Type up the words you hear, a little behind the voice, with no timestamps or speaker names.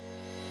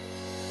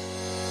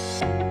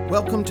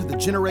Welcome to the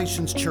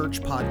Generations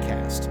Church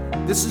podcast.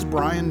 This is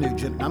Brian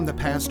Nugent, and I'm the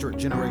pastor at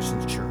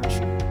Generations Church.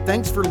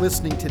 Thanks for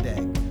listening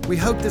today. We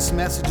hope this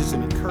message is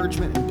an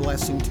encouragement and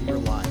blessing to your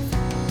life.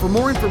 For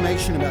more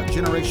information about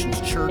Generations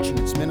Church and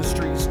its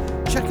ministries,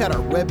 check out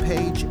our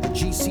webpage at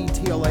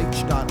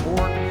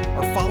gctlh.org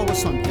or follow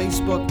us on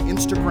Facebook,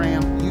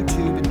 Instagram,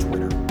 YouTube, and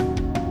Twitter.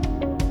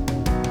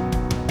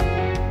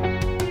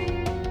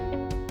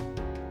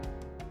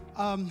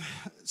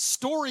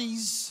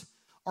 Stories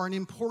are an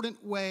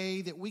important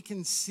way that we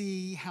can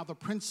see how the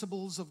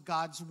principles of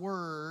God's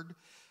Word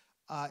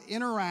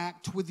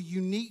interact with the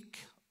unique,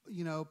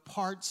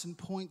 parts and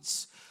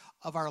points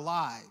of our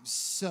lives.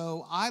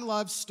 So I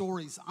love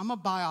stories. I'm a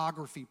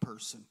biography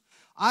person.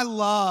 I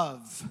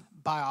love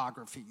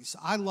biographies.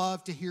 I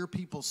love to hear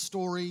people's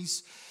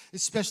stories,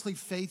 especially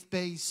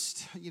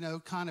faith-based,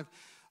 kind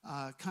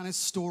of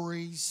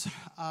stories.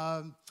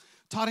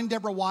 Todd and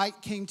Deborah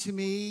White came to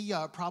me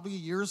probably a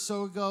year or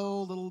so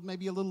ago,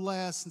 maybe a little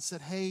less, and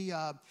said, hey,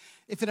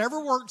 if it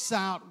ever works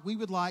out, we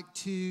would like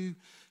to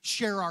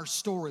share our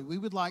story. We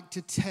would like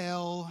to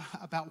tell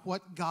about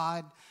what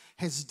God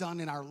has done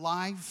in our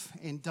life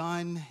and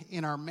done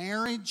in our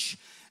marriage.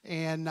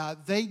 And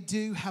they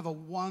do have a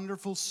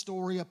wonderful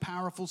story, a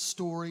powerful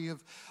story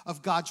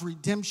of God's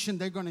redemption.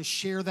 They're going to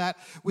share that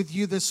with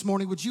you this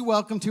morning. Would you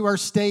welcome to our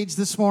stage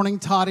this morning,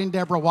 Todd and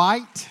Deborah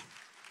White?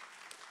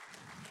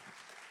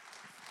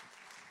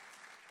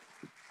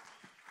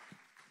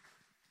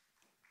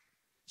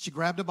 She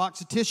grabbed a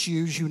box of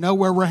tissues. You know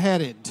where we're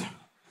headed.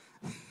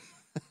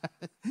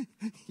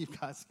 You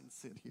guys can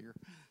sit here.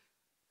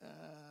 There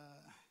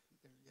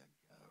you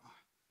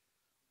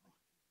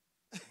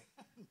go.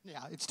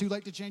 Yeah, it's too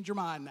late to change your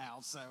mind now.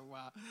 So,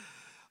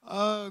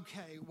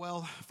 okay.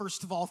 Well,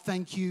 first of all,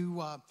 thank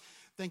you.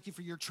 Thank you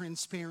for your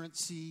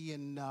transparency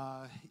and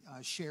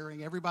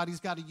sharing. Everybody's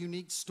got a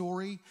unique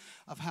story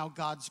of how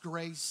God's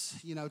grace,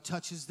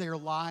 touches their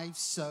lives.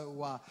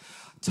 So,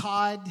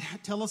 Todd,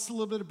 tell us a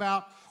little bit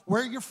about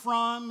where you're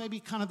from, maybe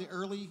kind of the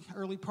early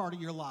part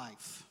of your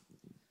life.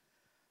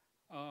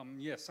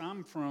 Yes,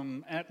 I'm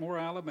from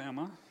Atmore,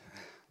 Alabama,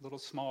 a little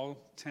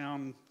small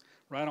town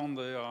right on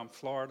the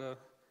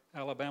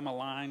Florida-Alabama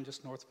line,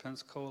 just north of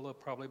Pensacola,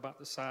 probably about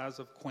the size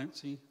of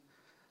Quincy.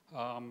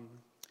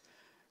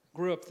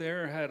 Grew up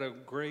there, had a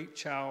great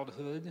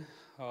childhood.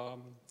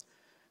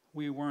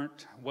 We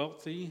weren't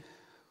wealthy,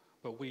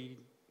 but we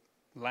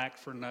lacked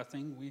for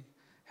nothing. We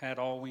had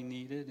all we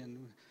needed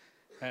and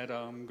had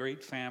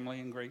great family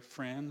and great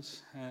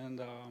friends.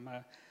 And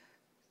I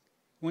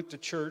went to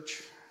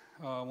church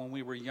when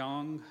we were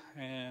young,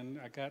 and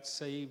I got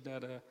saved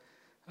at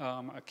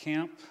a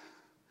camp,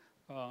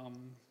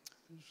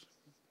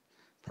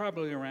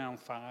 probably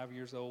around 5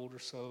 years old or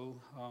so.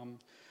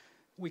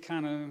 We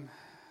kind of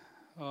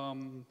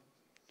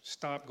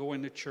stopped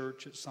going to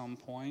church at some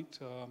point.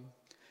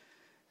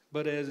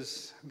 But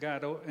as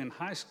got in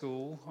high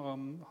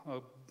school,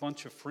 a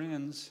bunch of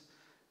friends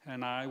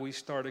and we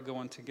started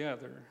going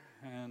together.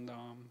 And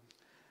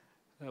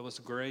that was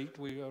great.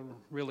 We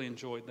really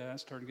enjoyed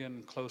that, started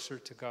getting closer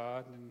to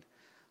God.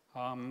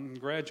 And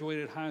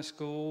graduated high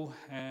school,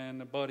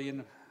 and a buddy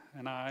and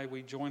I,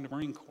 we joined the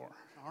Marine Corps.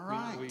 All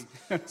right.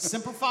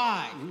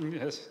 Simplify.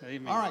 Yes,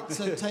 amen. All right,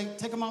 so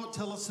take a moment,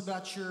 tell us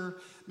about your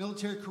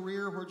military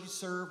career. Where'd you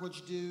serve?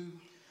 What'd you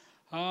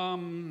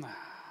do?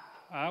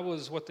 I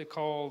was what they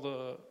call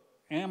the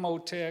ammo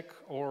tech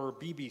or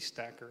BB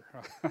stacker.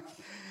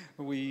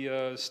 We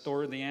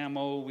stored the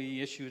ammo. We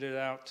issued it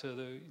out to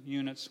the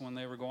units when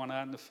they were going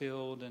out in the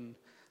field. And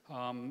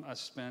I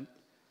spent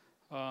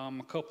a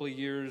couple of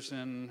years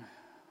in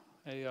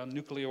a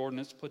nuclear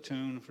ordnance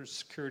platoon for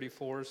security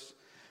force.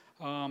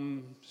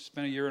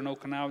 Spent a year in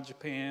Okinawa,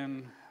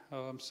 Japan,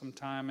 some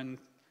time in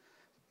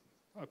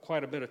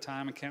quite a bit of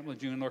time in Camp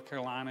Lejeune, North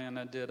Carolina, and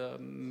I did a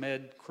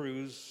med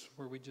cruise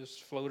where we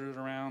just floated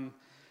around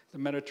the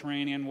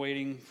Mediterranean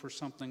waiting for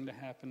something to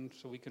happen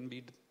so we can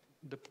be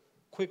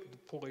quick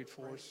deployed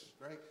force.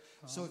 Great.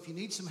 So if you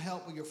need some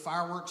help with your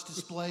fireworks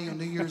display on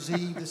New Year's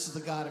Eve, this is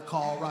the guy to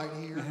call right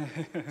here.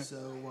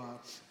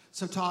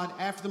 So Todd,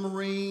 after the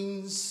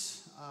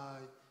Marines,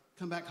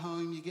 come back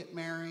home, you get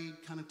married.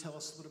 Kind of tell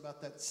us a little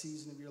about that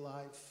season of your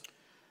life.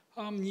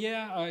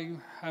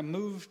 I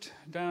moved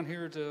down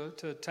here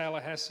to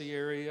Tallahassee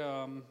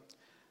area.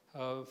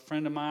 A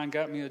friend of mine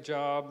got me a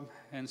job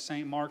in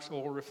St. Mark's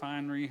Oil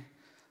Refinery.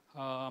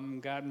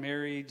 Got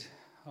married.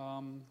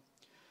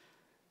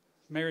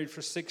 Married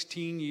for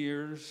 16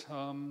 years.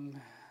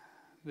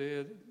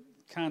 We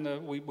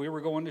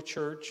were going to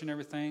church and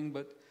everything,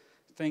 but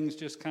things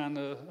just kind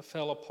of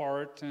fell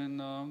apart,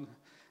 and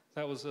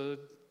that was a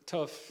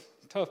tough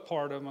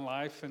part of my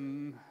life.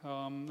 And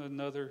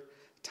another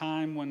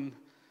time when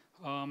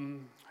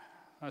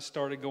I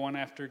started going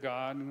after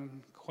God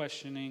and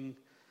questioning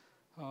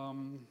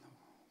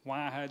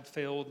why I had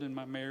failed in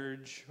my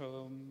marriage,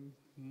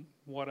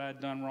 what I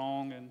had done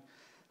wrong, and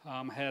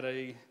had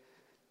a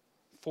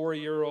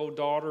 4-year-old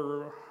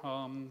daughter.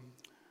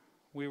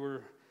 We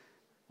were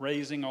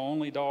raising our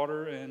only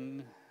daughter,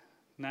 and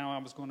now I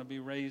was going to be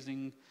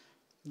raising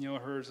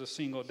her as a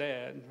single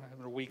dad,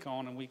 having a week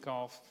on and week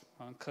off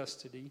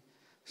custody.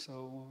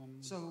 So,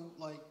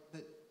 like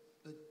that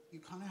you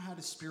kind of had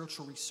a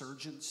spiritual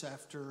resurgence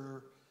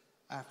after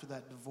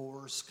that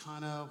divorce.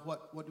 Kind of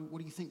what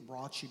do you think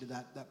brought you to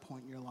that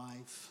point in your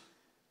life?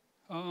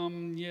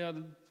 Yeah.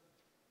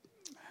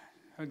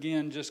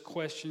 Again, just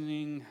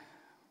questioning: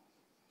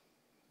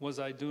 was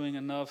I doing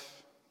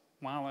enough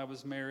while I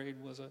was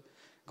married? Was I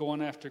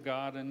going after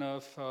God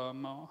enough?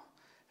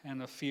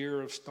 And a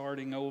fear of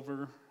starting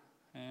over,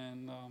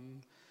 and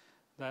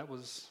that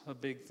was a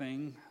big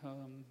thing.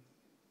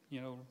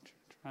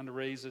 Trying to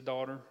raise a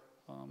daughter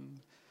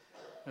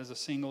as a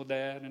single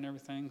dad and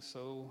everything.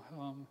 So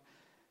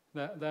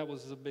that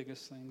was the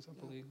biggest things, I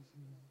believe.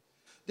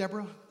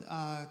 Deborah,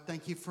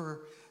 thank you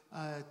for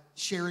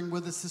sharing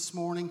with us this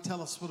morning.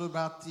 Tell us a little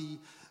about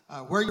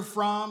where you're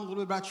from, a little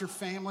bit about your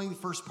family, the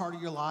first part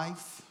of your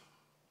life.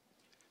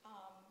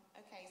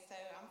 Okay, so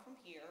I'm from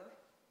here.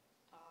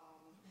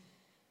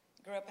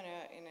 Grew up in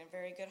a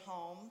very good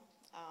home.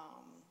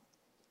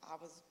 I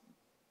was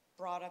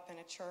brought up in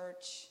a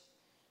church,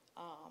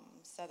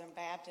 Southern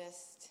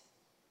Baptist.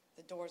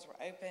 The doors were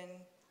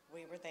open.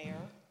 We were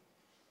there.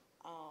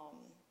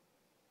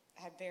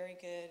 Had very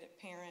good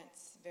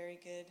parents, very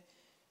good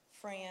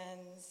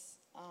friends.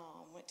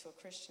 Went to a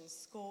Christian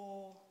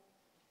school.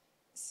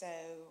 So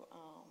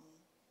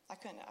I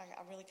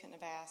really couldn't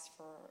have asked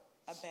for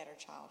a better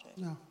childhood.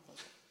 No.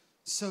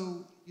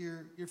 So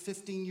you're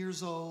 15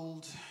 years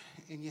old,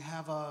 and you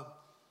have a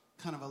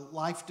kind of a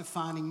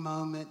life-defining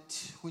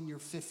moment when you're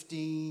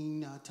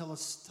 15. Tell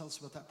us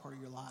about that part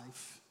of your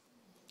life.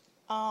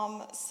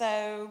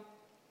 So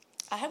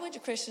I had went to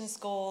Christian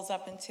schools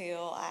up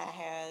until I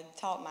had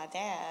taught my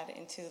dad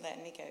into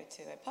letting me go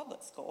to a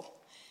public school.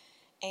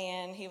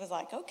 And he was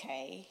like,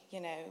 okay,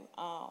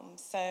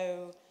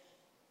 So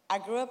I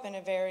grew up in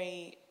a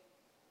very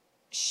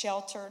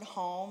sheltered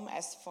home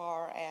as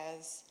far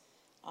as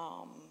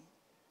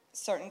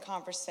certain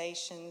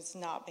conversations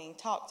not being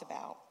talked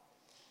about.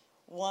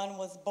 One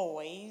was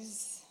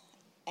boys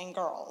and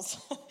girls.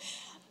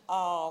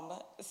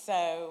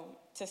 So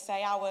to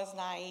say I was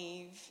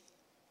naive,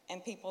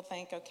 and people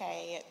think,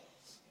 okay, at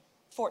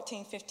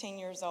 14, 15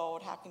 years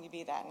old, how can you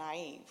be that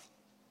naive?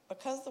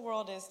 Because the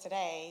world is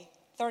today,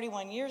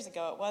 31 years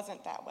ago, it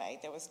wasn't that way.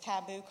 There was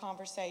taboo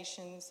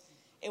conversations.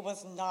 It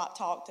was not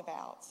talked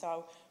about.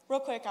 So real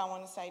quick, I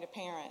want to say to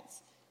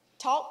parents,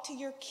 talk to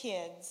your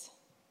kids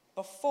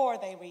before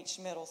they reach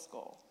middle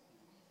school.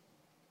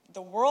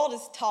 The world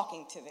is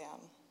talking to them,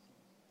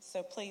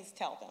 so please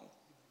tell them.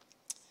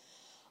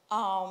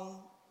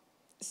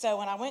 So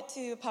when I went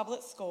to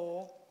public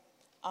school,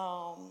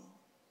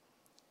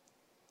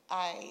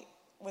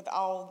 with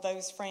all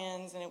those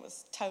friends, and it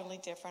was totally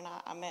different,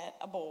 I met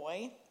a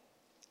boy,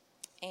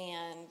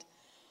 and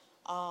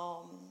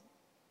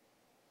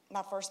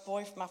my first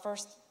boyfriend,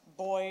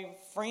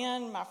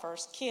 my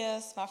first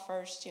kiss, my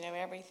first,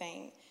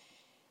 everything.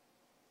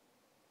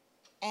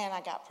 And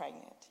I got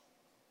pregnant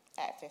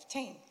at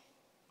 15.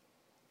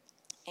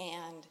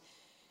 And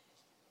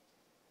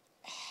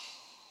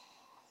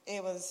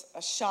it was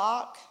a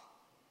shock.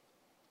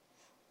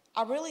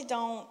 I really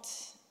didn't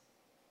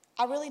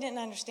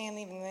understand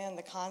even then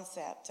the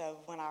concept of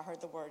when I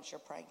heard the words,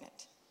 you're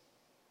pregnant.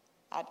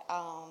 I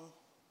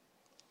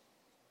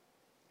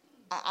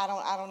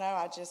don't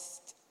know.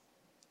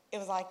 It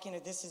was like,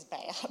 this is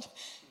bad.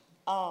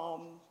 How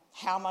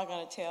am I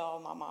going to tell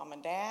my mom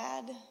and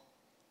dad?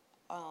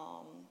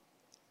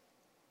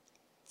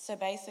 So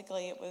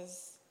basically it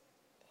was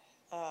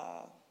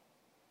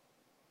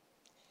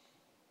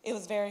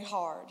very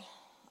hard.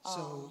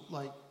 So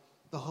like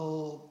the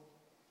whole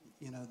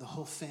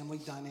family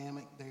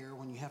dynamic there,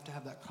 when you have to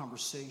have that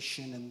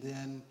conversation, and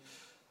then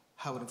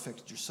how it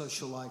affected your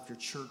social life, your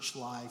church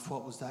life,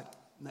 what was that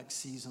next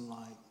season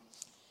like?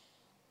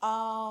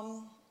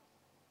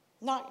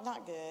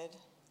 Not good.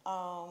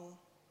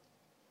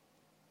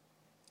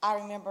 I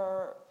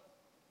remember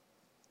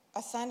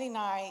a Sunday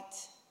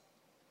night,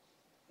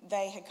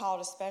 they had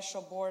called a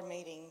special board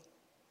meeting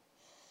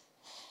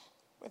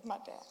with my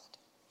dad.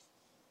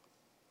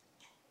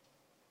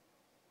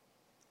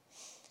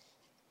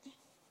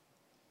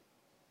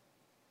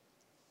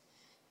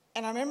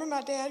 And I remember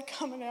my dad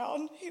coming out,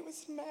 and he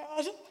was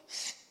mad.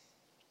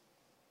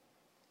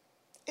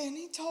 And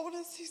he told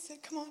us, he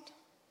said, come on.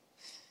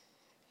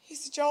 He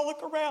said, y'all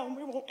look around.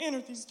 We won't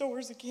enter these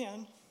doors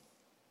again.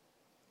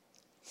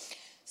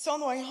 So on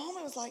the way home,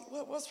 I was like,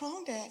 what's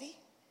wrong, Daddy?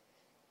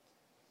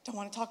 Don't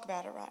want to talk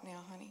about it right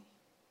now, honey.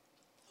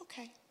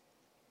 Okay.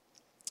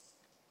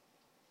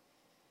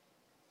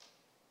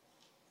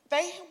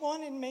 They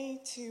wanted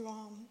me to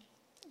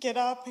get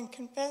up and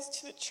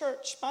confess to the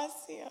church my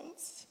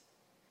sins.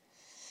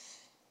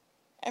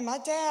 And my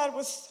dad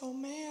was so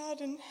mad,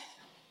 and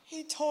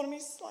he told him,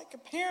 he's like,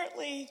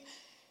 apparently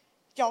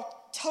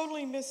y'all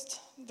totally missed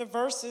the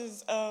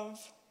verses of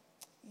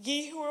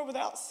ye who are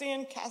without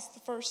sin cast the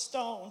first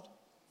stone.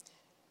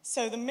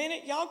 So the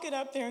minute y'all get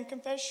up there and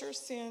confess your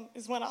sin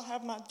is when I'll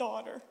have my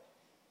daughter.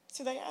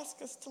 So they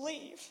asked us to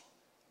leave.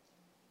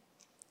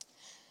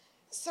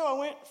 So So I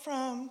went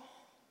from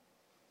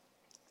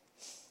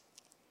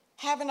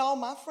having all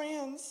my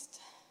friends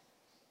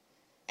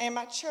and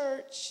my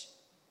church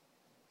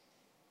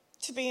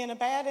to being a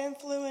bad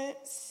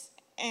influence,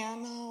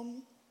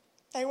 and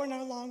they were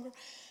no longer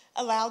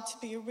allowed to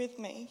be with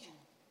me.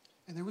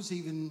 And there was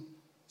even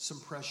some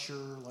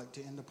pressure, like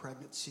to end the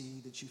pregnancy,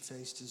 that you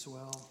faced as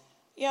well.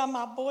 Yeah,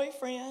 my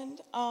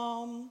boyfriend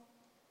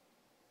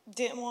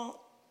didn't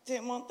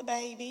want the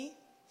baby.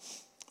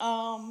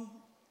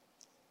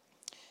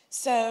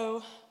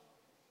 So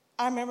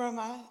I remember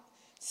my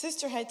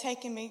sister had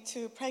taken me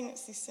to a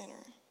pregnancy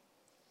center,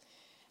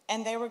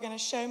 and they were going to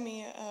show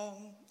me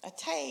a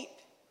tape,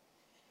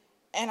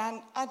 and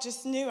I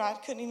just knew I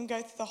couldn't even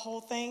go through the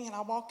whole thing. And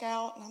I walk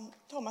out, and I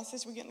told my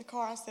sister, we get in the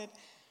car, I said,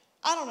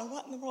 I don't know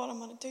what in the world I'm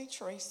going to do,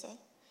 Teresa.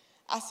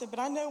 I said, but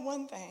I know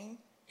one thing.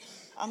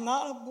 I'm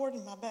not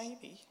aborting my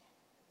baby.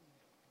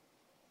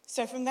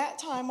 So from that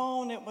time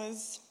on, it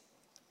was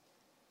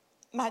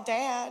my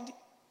dad.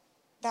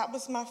 That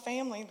was my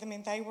family. I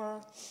mean,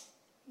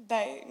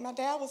 my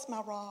dad was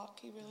my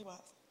rock. He really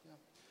was. Yeah.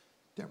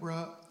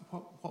 Deborah,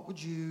 what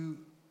would you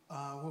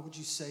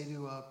say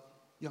to a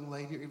young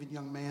lady or even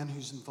young man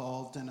who's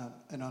involved in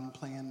an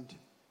unplanned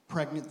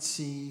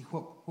pregnancy?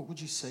 What would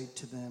you say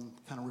to them,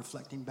 kind of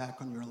reflecting back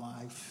on your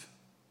life?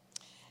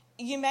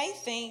 You may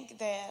think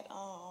that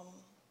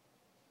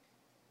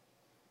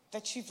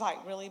that you've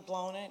like really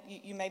blown it.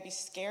 You may be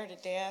scared to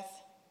death.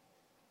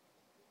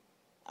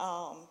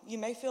 You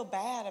may feel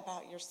bad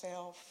about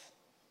yourself.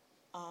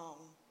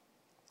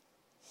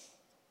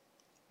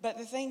 But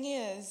the thing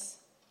is,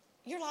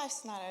 your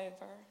life's not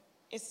over.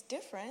 It's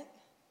different,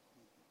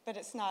 but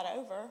it's not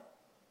over.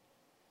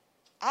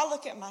 I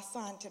look at my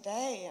son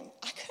today, and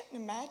I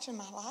couldn't imagine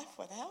my life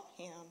without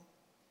him.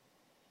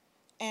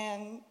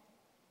 And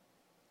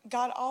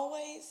God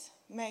always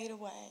made a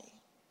way.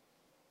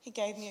 He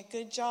gave me a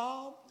good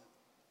job,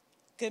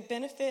 good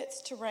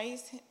benefits to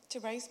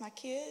raise my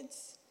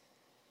kids.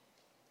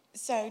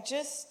 So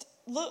just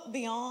look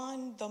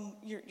beyond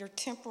your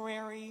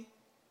temporary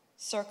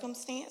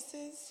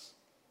circumstances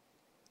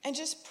and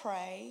just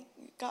pray.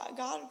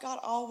 God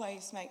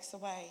always makes a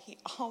way. He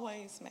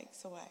always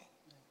makes a way.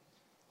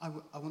 I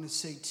want to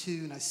say, too,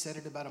 and I said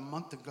it about a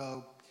month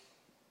ago,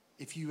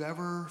 if you're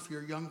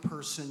a young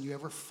person, you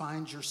ever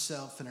find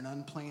yourself in an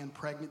unplanned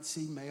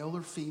pregnancy, male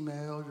or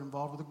female, you're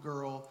involved with a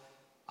girl,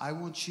 I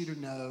want you to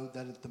know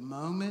that at the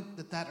moment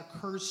that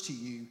occurs to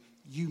you,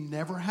 you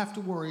never have to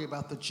worry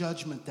about the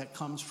judgment that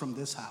comes from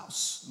this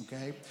house,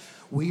 okay?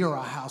 We are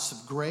a house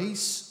of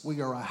grace.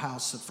 We are a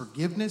house of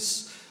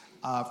forgiveness.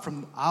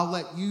 I'll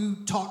let you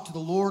talk to the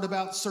Lord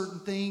about certain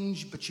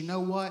things, but you know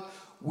what?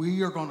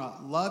 We are going to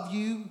love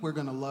you. We're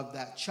going to love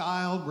that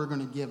child. We're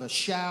going to give a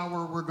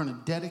shower. We're going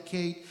to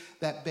dedicate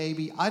that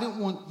baby. I don't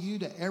want you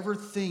to ever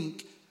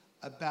think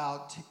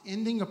about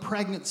ending a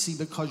pregnancy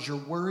because you're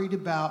worried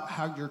about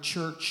how your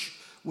church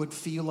would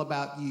feel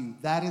about you.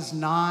 That is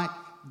not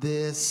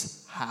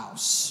this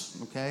house,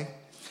 okay?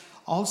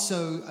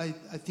 Also,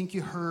 I think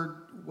you heard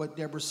what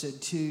Deborah said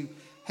too.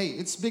 Hey,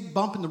 it's a big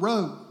bump in the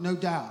road, no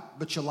doubt,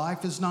 but your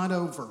life is not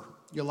over.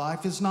 Your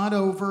life is not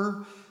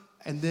over.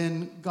 And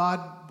then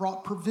God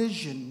brought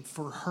provision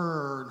for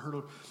her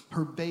and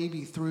her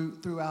baby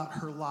throughout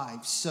her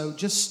life. So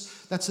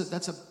just that's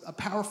a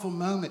powerful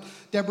moment.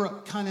 Deborah,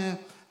 kind of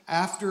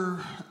after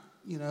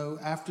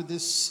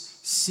this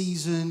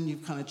season,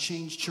 you've kind of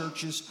changed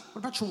churches. What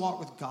about your walk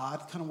with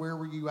God? Kind of where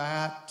were you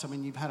at? I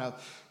mean, you've had a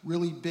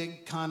really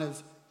big kind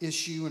of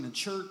issue in a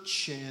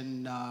church,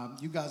 and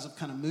you guys have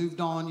kind of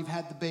moved on. You've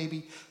had the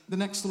baby. The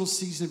next little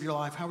season of your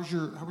life, how was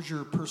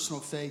your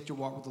personal faith, your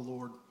walk with the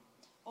Lord?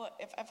 Well,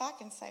 if I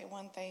can say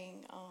one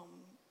thing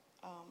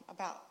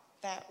about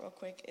that real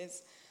quick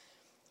is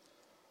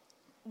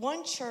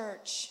one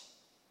church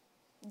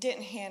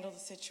didn't handle the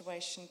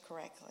situation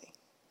correctly.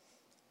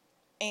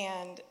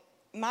 And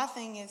my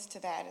thing is to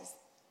that is,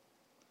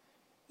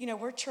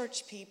 we're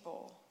church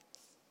people.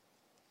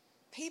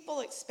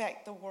 People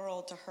expect the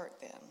world to hurt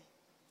them,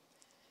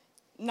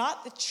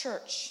 not the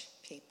church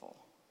people.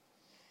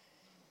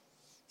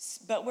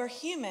 But we're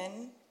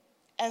human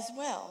as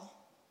well.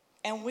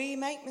 And we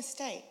make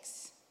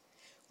mistakes.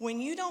 When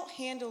you don't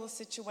handle a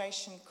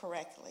situation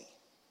correctly,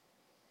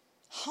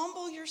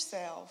 humble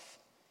yourself,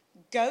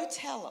 go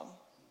tell them,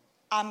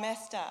 I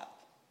messed up.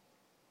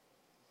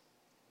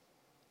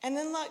 And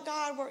then let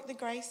God work the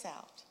grace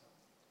out.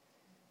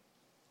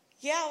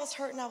 Yeah, I was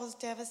hurt and I was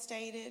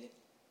devastated,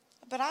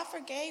 but I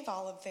forgave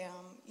all of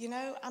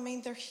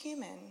them. They're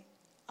human.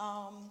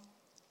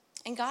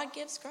 And God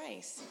gives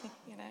grace,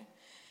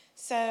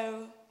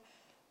 So,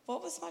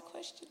 what was my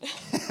question?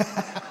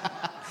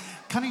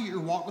 Kind of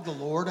your walk with the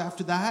Lord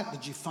after that.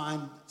 Did you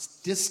find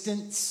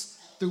distance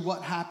through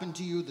what happened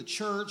to you at the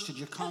church? Did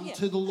you come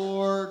to the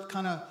Lord?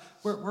 Kind of,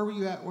 where were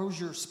you at? Where was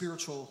your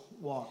spiritual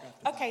walk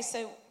after that? Okay,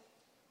 so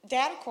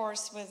Dad, of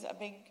course, was a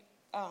big,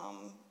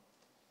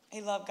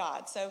 he loved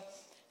God. So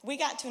we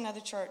got to another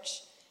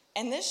church,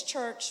 and this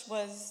church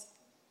was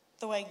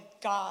the way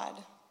God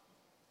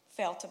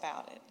felt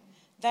about it.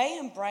 They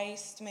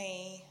embraced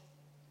me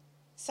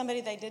somebody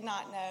they did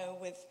not know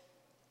with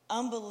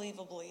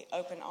unbelievably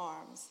open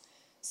arms.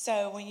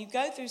 So when you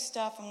go through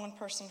stuff and one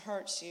person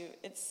hurts you,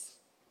 it's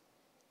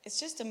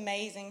just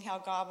amazing how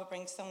God will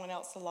bring someone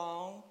else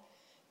along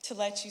to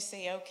let you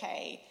see,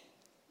 okay,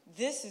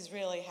 this is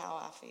really how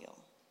I feel.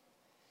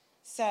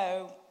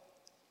 So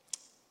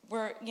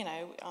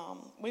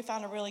we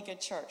found a really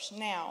good church.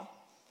 Now,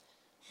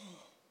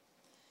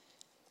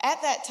 at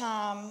that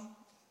time,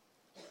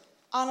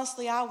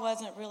 honestly, I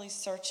wasn't really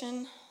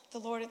searching the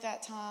Lord at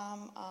that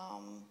time.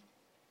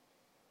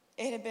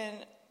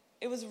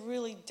 It was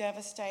really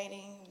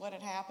devastating what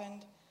had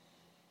happened.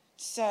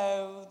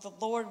 So the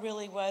Lord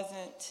really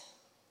wasn't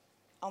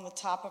on the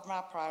top of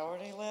my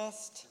priority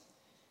list.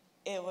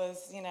 It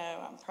was,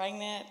 I'm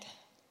pregnant.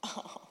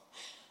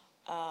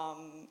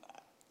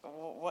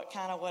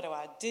 What do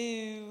I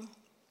do?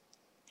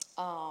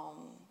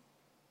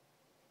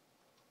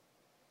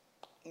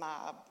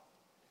 My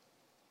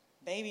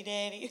baby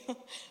daddy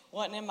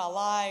wasn't in my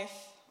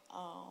life.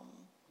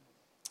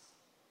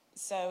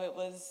 So it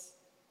was,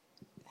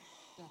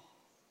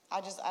 I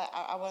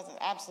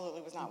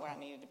was not where I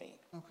needed to be.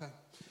 Okay.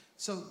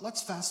 So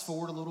let's fast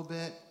forward a little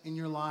bit in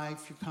your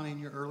life. You're kind of in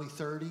your early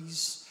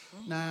 30s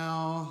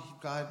now.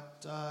 You've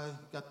got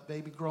the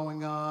baby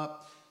growing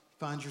up.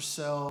 You find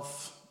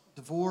yourself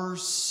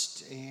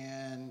divorced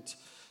and,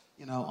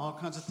 all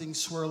kinds of things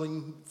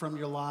swirling from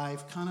your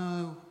life. Kind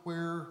of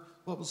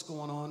what was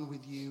going on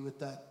with you at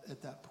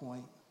that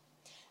point?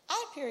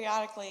 I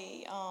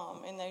periodically,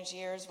 in those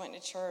years, went to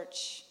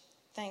church.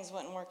 Things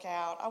wouldn't work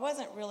out. I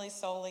wasn't really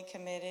solely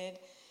committed.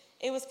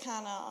 It was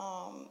kind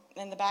of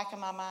in the back of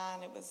my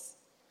mind.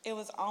 It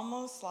was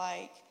almost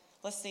like,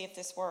 let's see if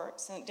this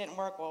works, and it didn't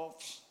work. Well,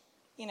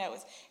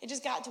 it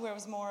just got to where it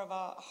was more of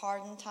a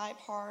hardened type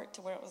heart,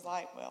 to where it was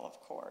like, well, of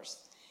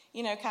course,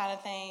 kind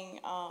of thing.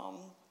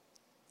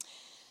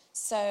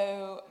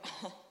 So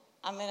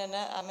I'm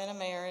in a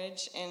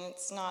marriage, and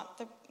it's not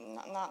the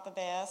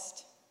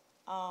best.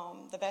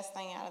 The best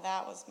thing out of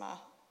that was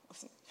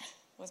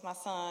my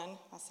son,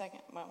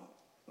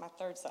 my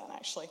third son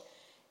actually,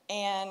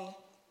 and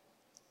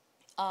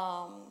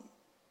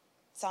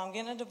so I'm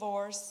getting a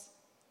divorce.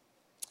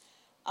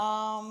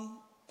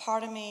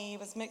 Part of me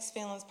was mixed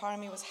feelings. Part of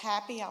me was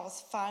happy I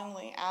was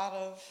finally out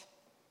of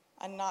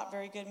a not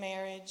very good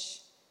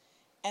marriage,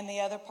 and the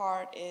other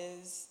part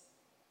is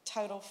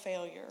total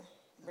failure,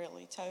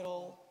 really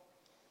total.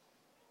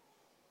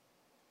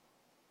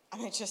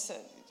 Just a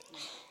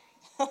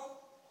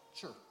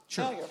Sure.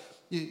 failure.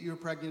 You were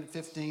pregnant at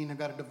 15. I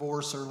got a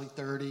divorce early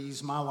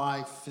 30s. My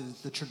life,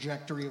 the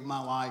trajectory of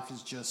my life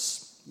is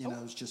just,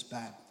 it's just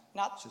bad.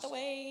 Not the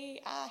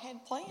way I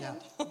had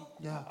planned.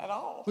 Yeah. At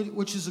all.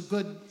 Which is a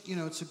good,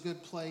 it's a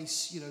good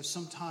place.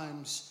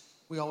 Sometimes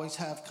we always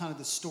have kind of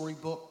the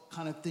storybook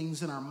kind of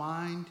things in our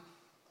mind,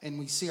 and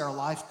we see our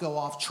life go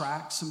off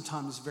track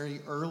sometimes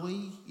very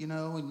early,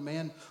 and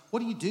man, what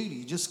do? Do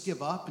you just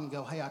give up and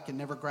go, hey, I can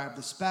never grab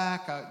this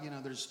back?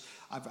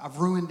 I've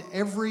ruined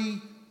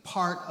every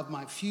part of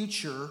my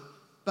future.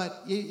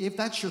 But if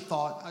that's your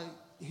thought, I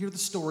hear the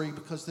story,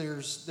 because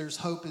there's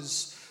hope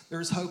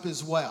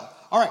as well.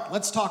 All right,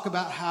 let's talk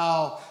about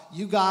how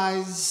you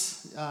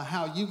guys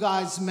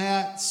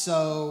met.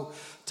 So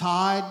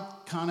Todd,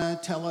 kind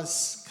of tell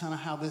us kind of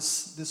how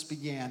this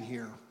began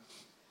here.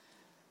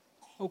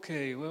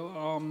 Okay,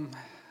 well,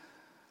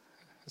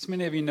 as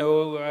many of you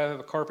know, I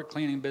have a carpet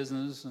cleaning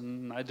business,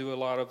 and I do a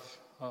lot of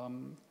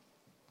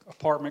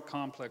apartment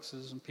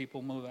complexes, and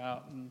people move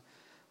out, and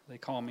they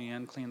call me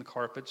in, clean the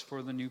carpets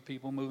for the new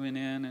people moving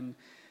in. And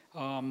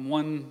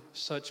one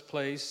such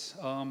place,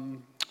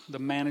 the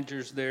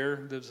managers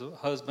there's a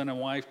husband and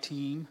wife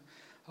team.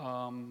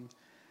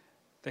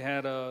 They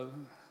had a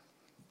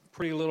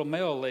pretty little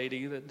mail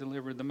lady that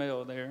delivered the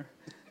mail there,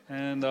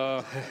 and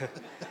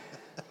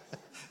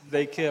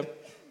they kept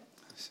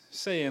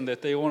saying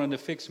that they wanted to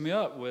fix me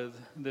up with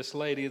this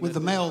lady. With the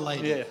mail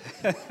lady.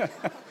 Yeah,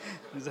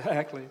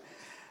 exactly.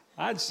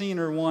 I'd seen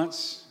her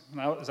once.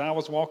 As I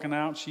was walking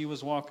out, she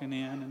was walking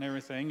in and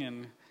everything,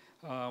 and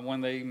when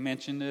they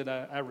mentioned it,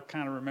 I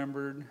kind of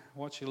remembered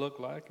what she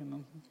looked like,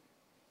 and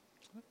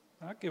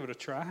I'll give it a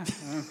try.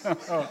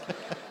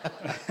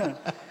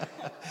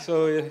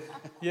 So,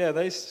 yeah,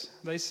 they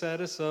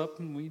set us up,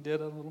 and we did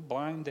a little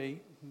blind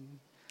date.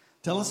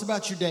 Tell us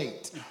about your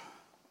date.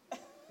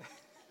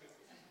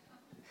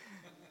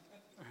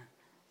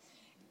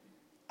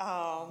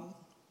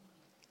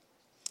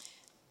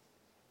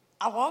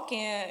 I walk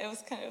in. It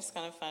was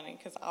kind of funny,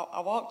 because I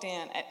walked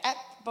in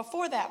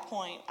before that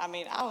point. I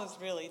was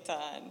really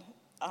done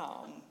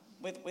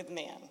with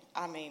men.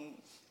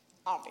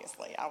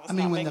 Obviously, I was.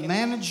 When the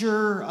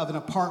manager of an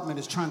apartment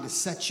is trying to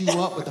set you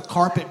up with a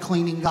carpet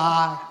cleaning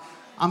guy,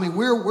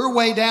 we're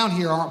way down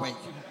here, aren't we?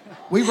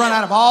 We've run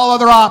out of all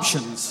other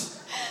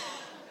options.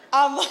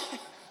 I'm like,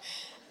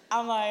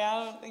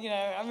 I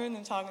remember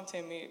them talking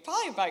to me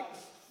probably like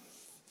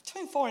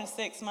between 4 and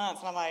 6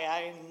 months, and I'm like,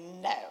 I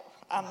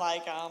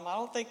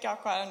don't think y'all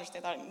quite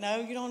understand. They're like,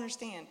 no, you don't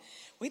understand.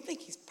 We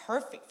think he's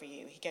perfect for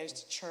you. He goes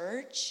to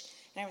church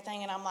and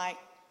everything, and I'm like,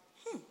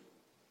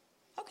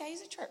 Okay,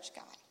 he's a church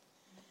guy.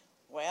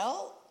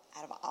 Well,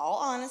 out of all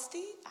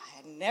honesty, I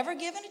had never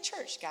given a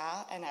church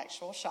guy an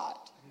actual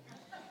shot.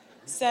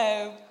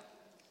 So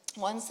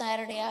one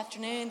Saturday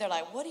afternoon, they're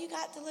like, what do you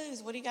got to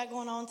lose? What do you got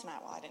going on tonight?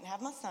 Well, I didn't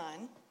have my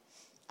son.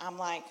 I'm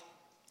like,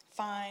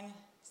 fine,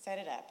 set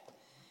it up.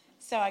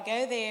 So I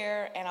go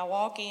there and I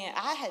walk in.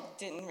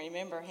 Didn't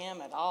remember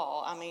him at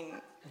all. I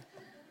mean,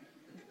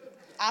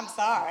 I'm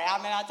sorry.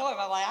 I told him,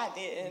 I'm like, I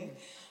didn't.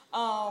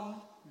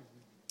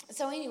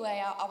 So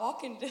anyway, I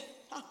walk into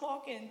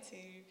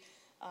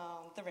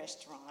the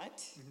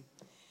restaurant,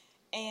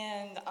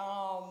 and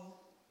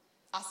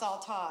I saw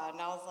Todd,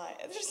 and I was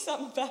like, there's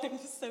something about him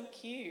that's so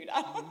cute.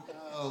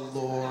 Oh,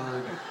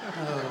 Lord.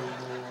 Oh,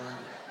 Lord.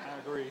 I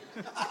agree.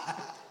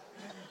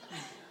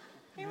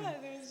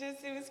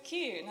 It was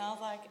cute, and I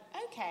was like,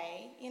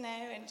 okay,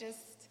 and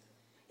just,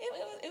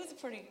 it was a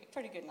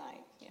pretty good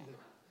night, yeah.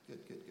 Good.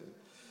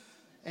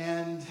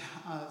 And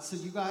so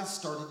you guys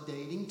started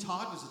dating.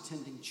 Todd was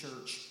attending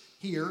church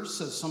here,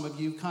 so some of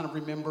you kind of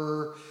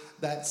remember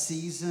that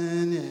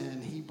season,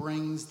 and he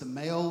brings the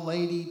male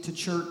lady to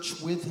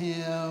church with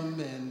him,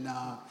 and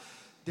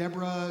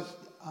Deborah,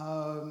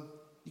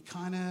 you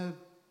kind of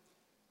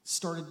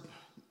started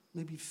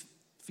maybe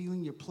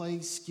feeling your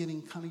place,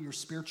 getting kind of your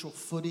spiritual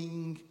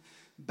footing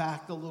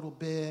back a little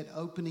bit,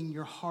 opening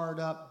your heart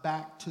up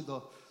back to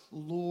the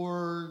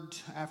Lord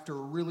after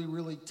a really,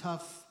 really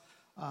tough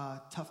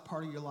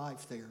part of your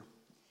life there.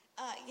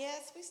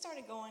 Yes, we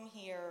started going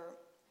here.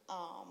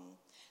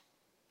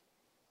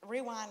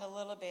 Rewind a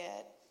little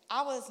bit.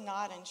 I was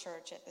not in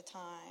church at the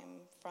time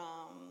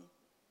from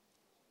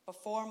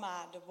before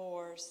my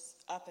divorce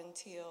up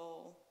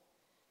until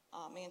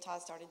me and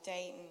Todd started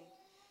dating.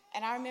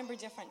 And I remember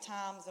different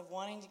times of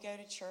wanting to go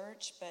to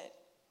church, but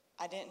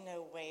I didn't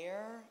know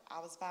where. I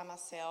was by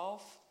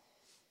myself.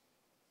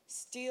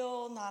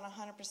 Still not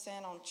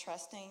 100% on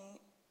trusting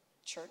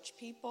church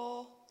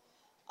people.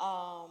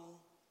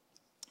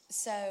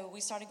 So we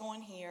started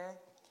going here.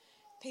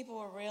 People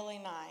were really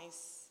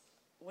nice.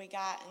 We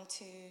got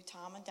into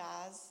Tom and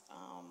Di's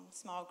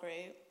small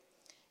group,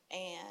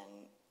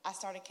 and I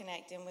started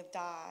connecting with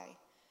Di.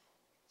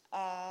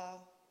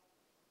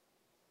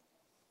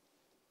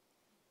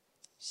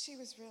 She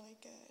was really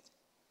good.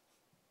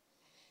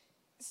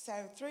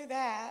 So through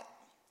that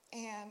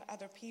and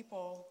other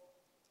people,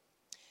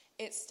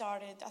 I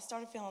started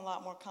feeling a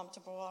lot more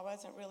comfortable. I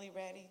wasn't really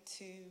ready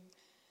to,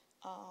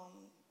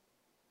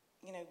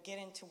 get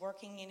into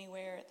working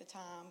anywhere at the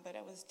time, but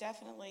it was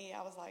definitely,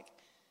 I was like,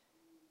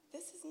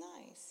 this is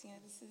nice.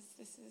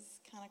 This is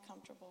kind of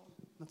comfortable.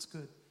 That's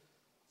good.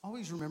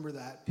 Always remember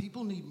that.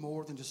 People need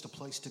more than just a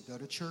place to go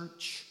to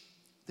church.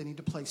 They need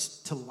a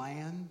place to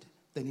land.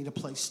 They need a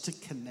place to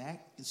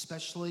connect,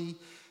 especially,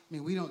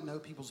 we don't know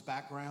people's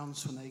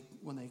backgrounds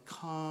when they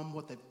come,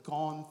 what they've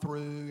gone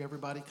through.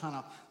 Everybody kind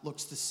of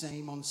looks the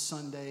same on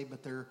Sunday,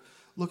 but they're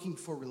looking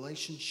for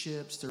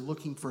relationships. They're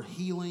looking for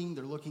healing.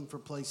 They're looking for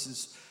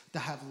places to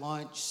have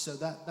lunch. So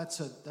that's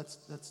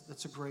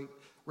a great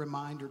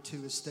reminder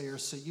to us there.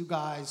 So you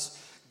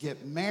guys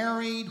get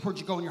married. Where'd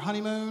you go on your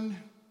honeymoon?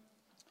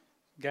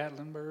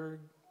 Gatlinburg,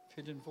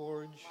 Pigeon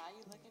Forge. Why are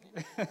you looking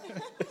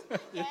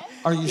at me?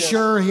 Are you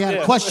sure? He had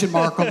a question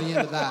mark on the end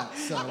of that.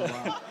 So,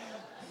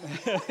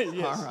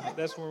 Yes, all right.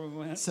 That's where we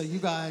went. So you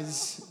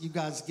guys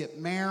get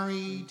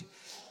married,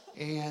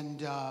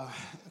 and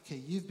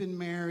okay, you've been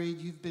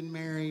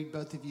married.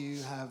 Both of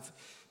you have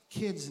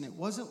kids, and it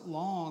wasn't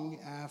long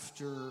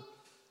after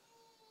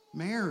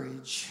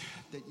marriage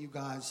that you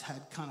guys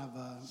had kind of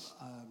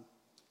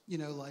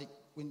like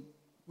when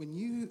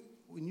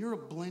you're a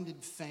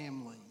blended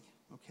family.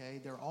 Okay,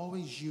 there are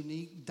always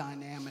unique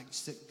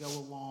dynamics that go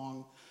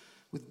along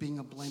with being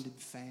a blended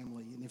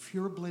family. And if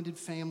you're a blended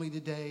family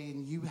today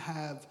and you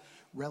have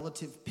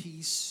relative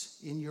peace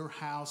in your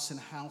house and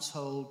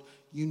household,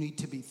 you need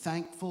to be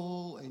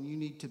thankful and you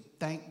need to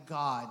thank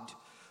God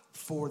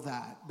for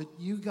that. But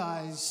you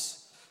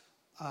guys,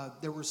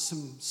 there were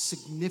some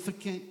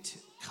significant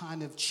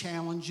kind of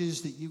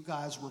challenges that you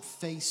guys were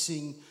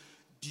facing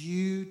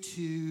due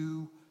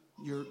to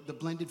the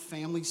blended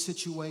family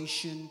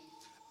situation.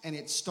 And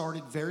it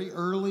started very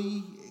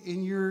early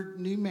in your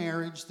new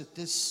marriage that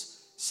this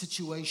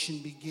situation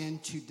began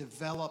to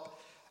develop.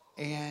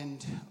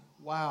 And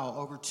wow,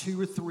 over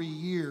 2 or 3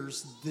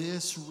 years,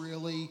 this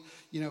really,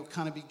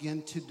 kind of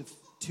began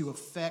to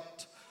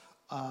affect,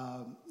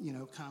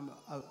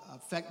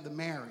 affect the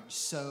marriage.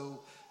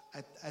 So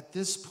at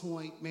this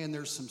point, man,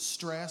 there's some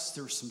stress,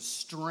 there's some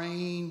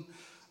strain.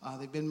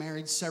 They've been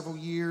married several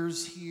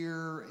years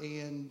here,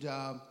 and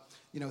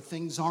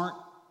things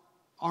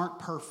aren't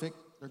perfect.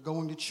 They're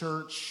going to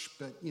church,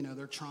 but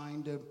they're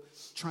trying to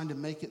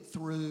make it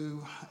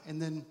through.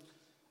 And then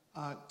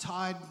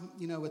Todd,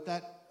 at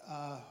that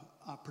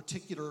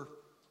particular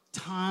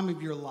time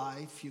of your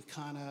life, you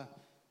kind of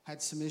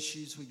had some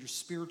issues with your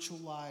spiritual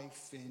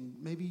life, and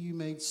maybe you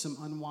made some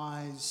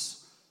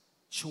unwise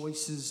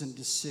choices and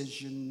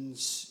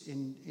decisions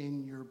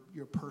in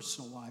your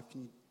personal life.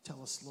 Can you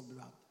tell us a little bit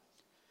about that?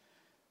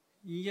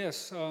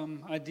 Yes,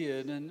 I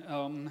did,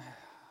 and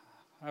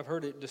I've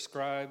heard it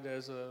described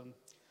as a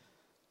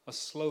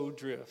slow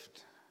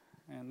drift,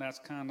 and that's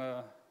kind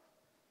of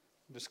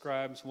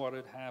describes what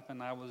had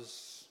happened.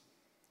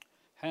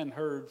 Hadn't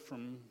heard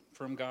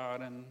from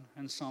God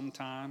in some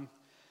time,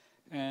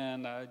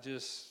 and I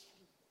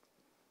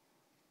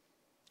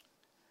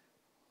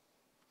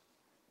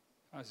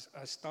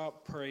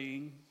stopped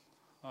praying.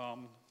 I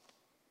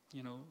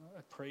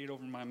prayed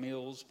over my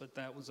meals, but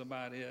that was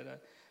about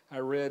it. I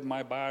read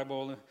my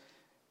Bible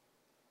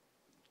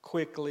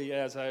quickly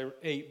as I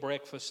ate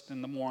breakfast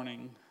in the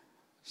morning,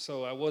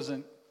 so I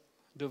wasn't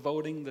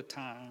devoting the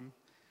time,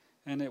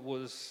 and it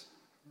was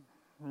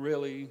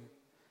really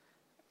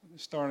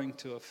starting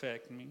to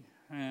affect me.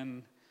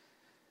 And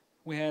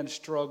we had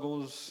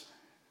struggles.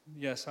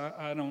 Yes,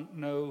 I don't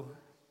know.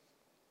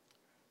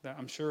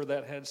 I'm sure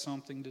that had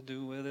something to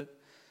do with it,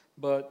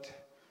 but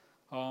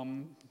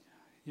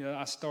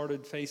I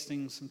started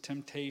facing some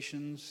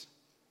temptations,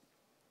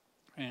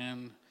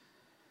 and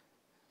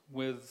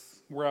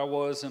with where I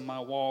was in my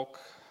walk,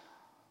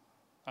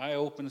 I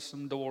opened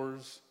some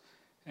doors,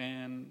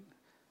 and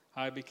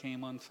I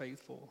became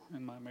unfaithful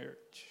in my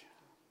marriage.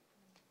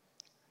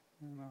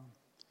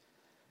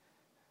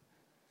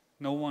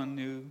 No one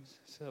knew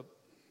except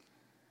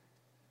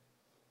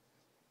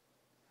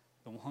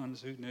the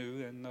ones who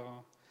knew, and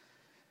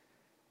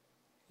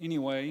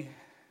anyway,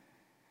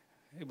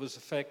 it was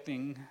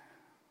affecting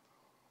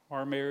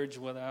our marriage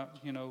without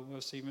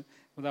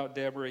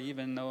Deborah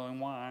even knowing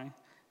why.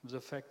 It was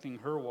affecting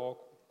her walk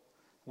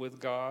with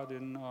God,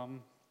 and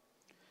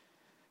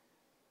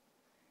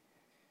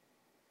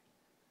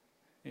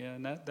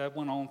and that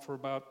went on for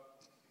about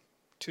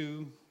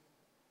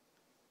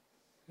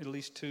at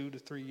least 2 to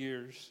 3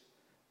 years,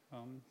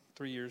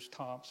 3 years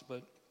tops.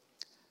 But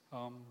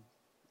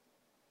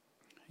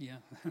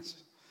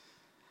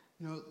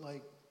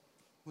like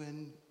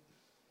when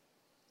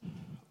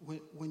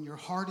your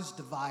heart is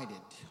divided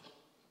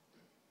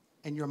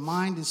and your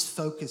mind is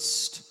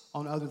focused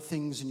on other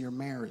things in your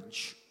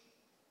marriage,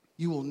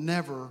 you will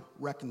never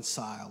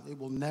reconcile. It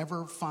will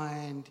never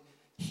find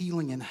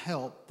healing and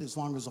help as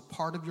long as a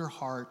part of your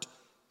heart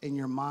and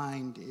your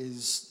mind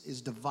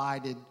is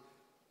divided,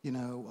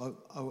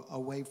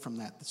 away from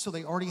that. So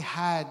they already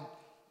had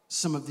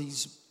some of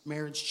these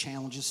marriage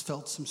challenges,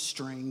 felt some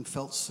strain,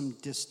 felt some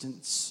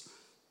distance,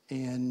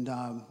 and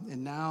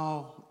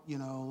now,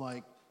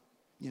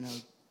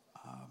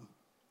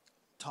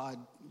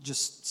 Todd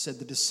just said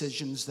the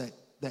decisions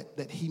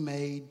that he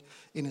made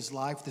in his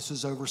life. This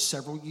was over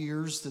several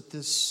years that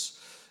this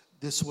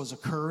was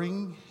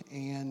occurring,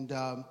 and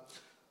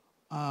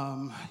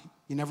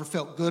you never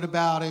felt good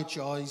about it.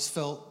 You always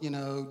felt,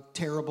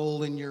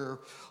 terrible in your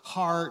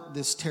heart,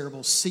 this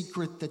terrible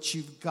secret that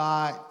you've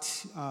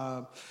got.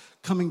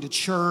 Coming to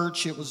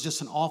church, it was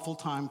just an awful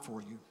time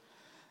for you.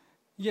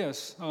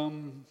 Yes,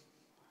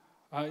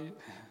 I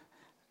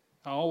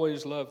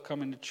always loved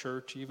coming to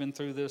church, even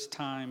through this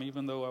time,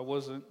 even though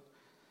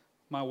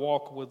my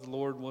walk with the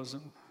Lord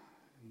wasn't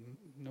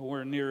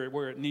nowhere near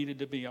where it needed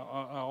to be. I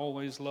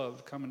always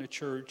loved coming to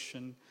church,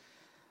 and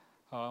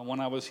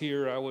when I was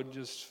here, I would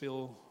just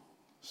feel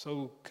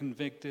so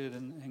convicted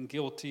and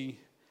guilty,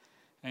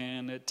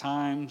 and at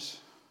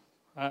times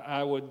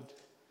I would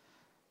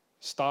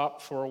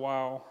stop for a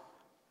while,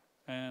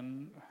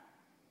 and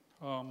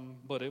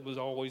but it was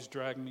always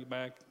dragging me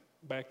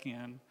back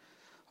in,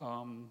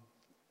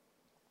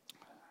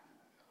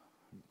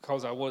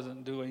 because I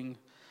wasn't doing.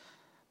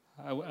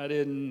 I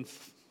didn't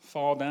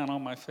fall down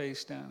on my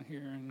face down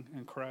here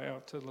and cry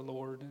out to the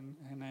Lord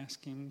and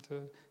ask Him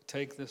to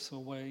take this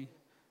away.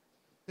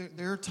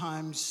 There are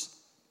times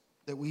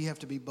that we have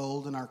to be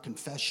bold in our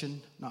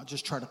confession, not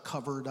just try to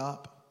cover it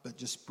up, but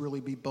just really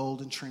be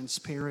bold and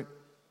transparent.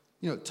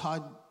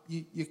 Todd,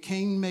 you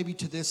came maybe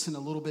to this in a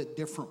little bit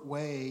different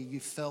way. You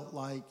felt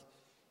like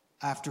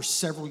after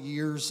several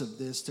years of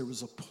this, there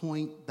was a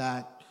point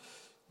that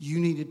you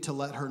needed to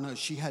let her know.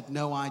 She had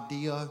no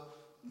idea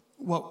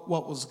what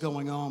was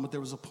going on, but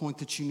there was a point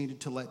that you needed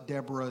to let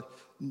Deborah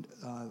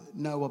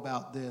know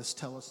about this.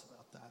 Tell us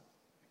about that.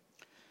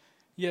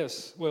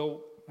 Yes,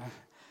 well,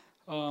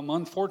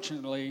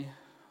 unfortunately,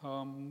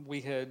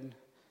 we had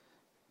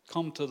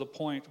come to the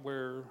point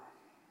where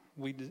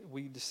we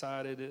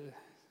decided,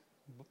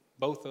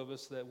 both of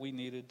us, that we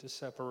needed to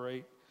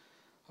separate.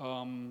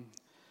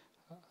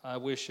 I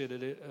wish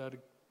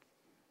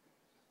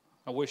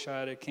I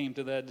had came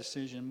to that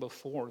decision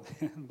before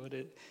then, but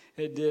it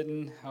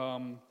didn't.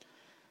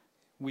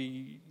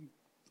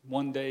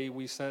 One day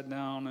we sat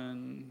down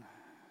and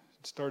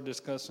started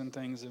discussing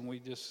things, and we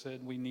just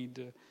said we need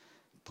to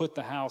put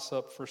the house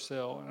up for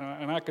sale.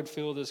 And I could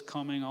feel this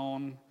coming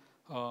on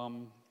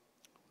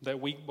that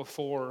week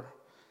before,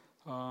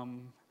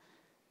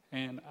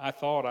 and I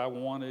thought I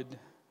wanted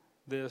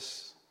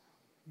this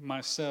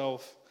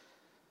myself,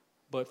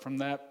 but from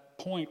that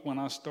point when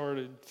I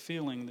started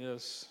feeling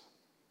this,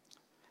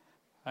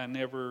 I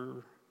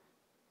never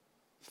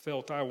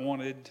felt I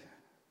wanted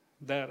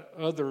that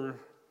other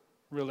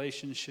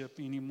relationship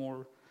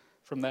anymore.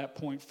 From that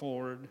point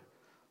forward,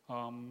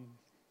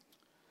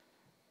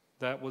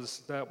 that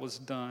was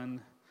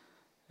done.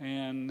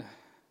 and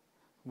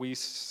we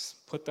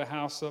put the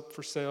house up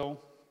for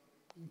sale,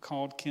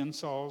 called Ken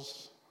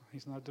Saws.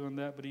 He's not doing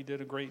that, but he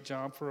did a great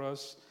job for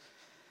us.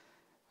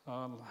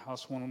 The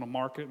house went on the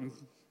market in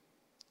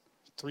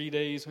 3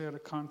 days. We had a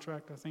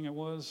contract, I think it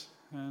was,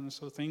 and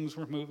so things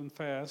were moving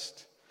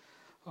fast.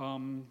 I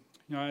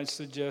had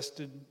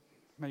suggested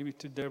maybe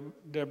to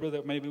Deborah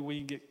that maybe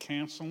we get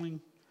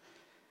counseling,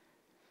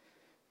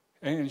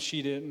 and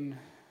she didn't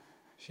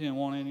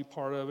want any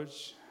part of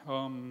it.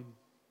 And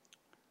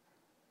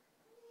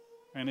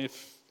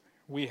if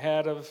we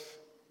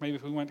maybe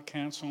if we went to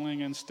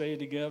counseling and stayed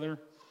together,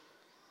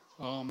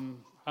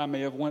 I may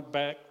have went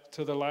back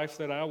to the life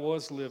that I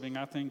was living.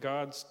 I think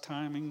God's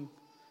timing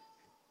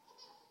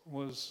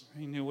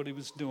he knew what he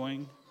was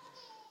doing.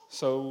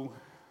 So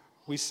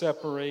we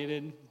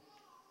separated,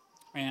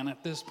 and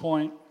at this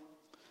point,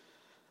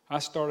 I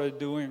started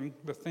doing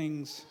the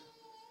things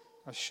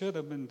I should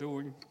have been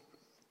doing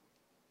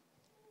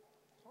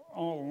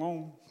all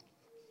along.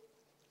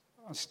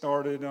 I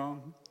started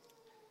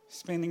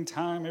spending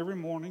time every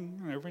morning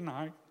and every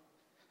night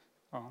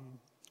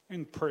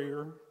in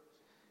prayer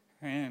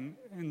and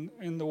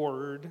in the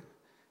Word.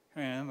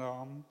 And,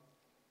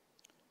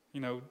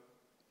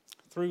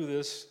 through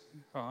this,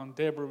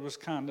 Deborah was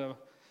kind of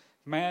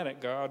mad at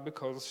God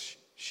because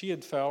she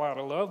had fell out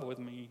of love with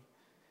me.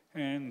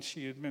 And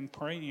she had been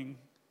praying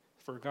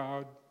for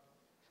God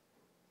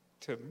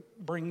to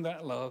bring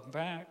that love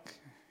back.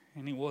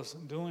 And he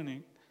wasn't doing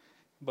it.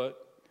 But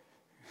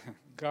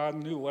God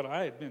knew what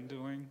I had been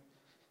doing,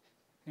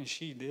 and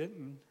she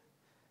didn't.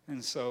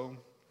 And so,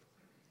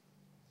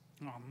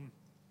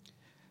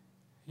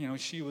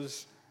 she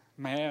was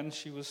mad, and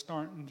she was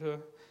starting to,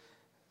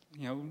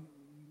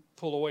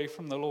 pull away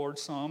from the Lord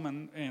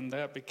some, and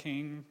that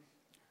became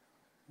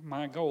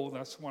my goal.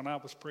 That's what I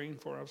was praying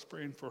for. I was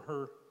praying for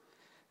her,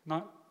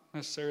 not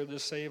necessarily to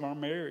save our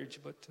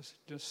marriage, but to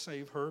just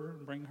save her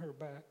and bring her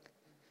back.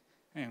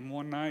 And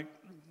one night,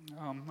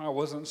 I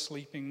wasn't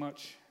sleeping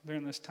much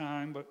during this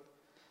time, but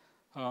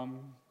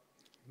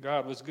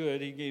God was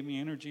good. He gave me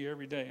energy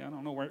every day. I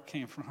don't know where it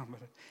came from,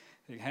 but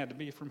it had to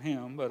be from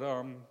him. But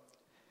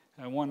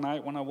and one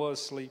night when I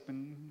was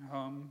sleeping,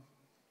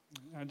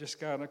 I just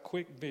got a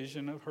quick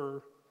vision of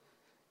her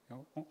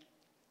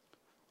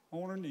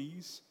on her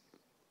knees.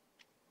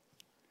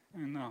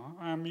 And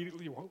I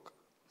immediately woke up.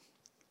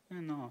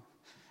 And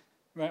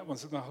that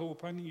was the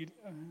hope I needed.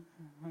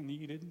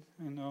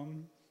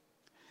 And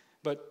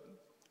but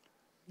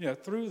yeah,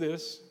 through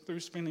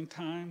spending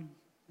time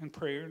in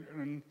prayer,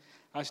 and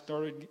I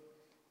started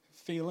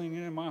feeling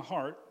it in my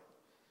heart,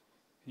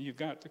 you've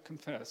got to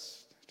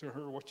confess to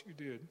her what you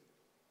did.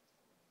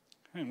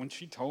 And when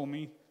she told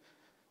me,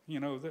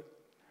 that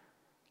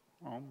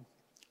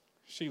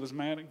she was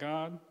mad at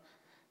God,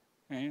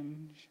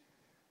 and,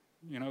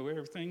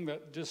 everything,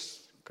 that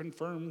just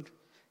confirmed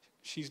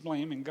she's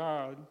blaming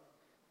God.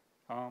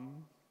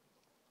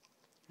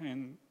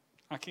 And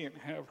I can't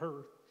have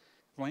her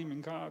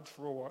blaming God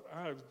for what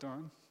I've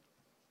done.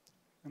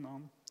 And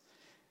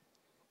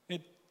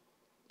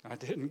I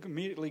didn't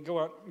immediately go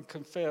out and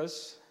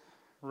confess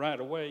right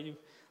away.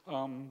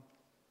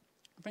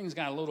 Things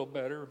got a little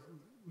better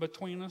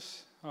between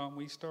us.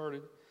 We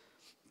started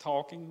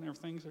talking and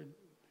everything.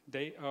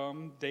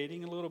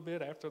 Dating a little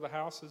bit after the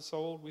house is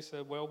sold. We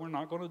said, well, we're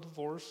not going to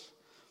divorce.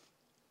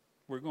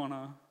 We're going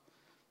to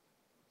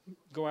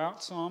go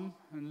out some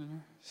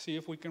and see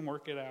if we can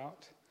work it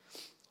out.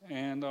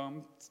 And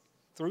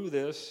through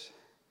this,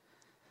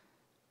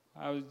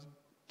 I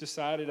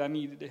decided I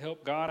needed to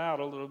help God out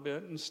a little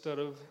bit instead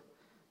of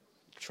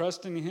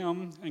trusting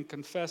him and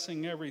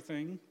confessing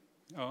everything.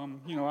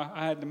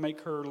 I had to make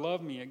her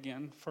love me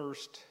again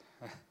first.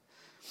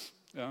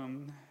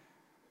 And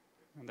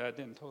that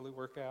didn't totally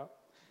work out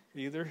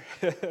either.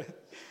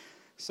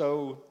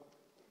 So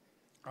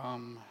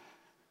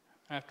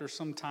after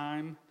some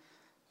time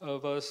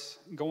of us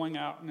going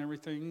out and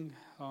everything,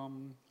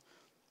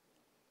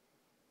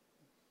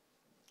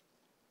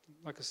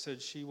 like I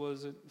said, she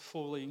wasn't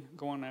fully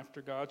going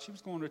after God. She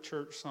was going to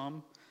church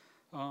some,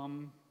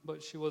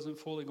 but she wasn't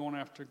fully going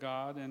after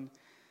God. And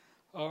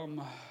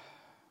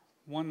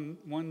one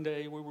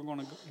night we were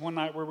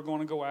going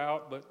to go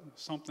out, but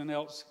something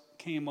else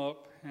came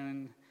up,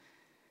 and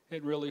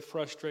it really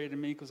frustrated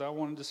me because I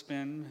wanted to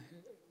spend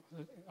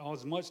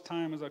as much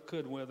time as I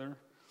could with her.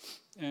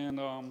 And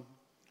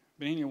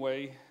but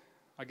anyway,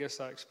 I guess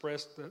I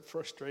expressed that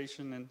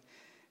frustration, and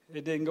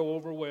it didn't go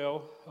over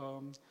well.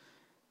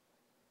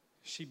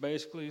 She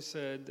basically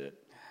said that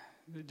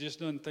it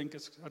just I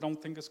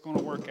don't think it's going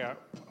to work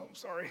out. Oh,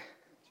 sorry.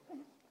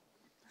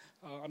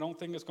 I don't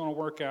think it's going to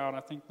work out. I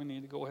think we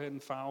need to go ahead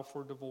and file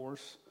for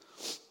divorce.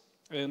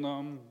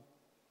 And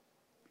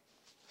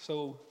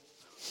so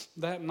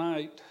that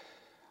night,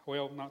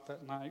 well, not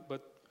that night,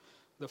 but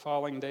the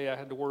following day I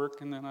had to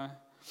work, and then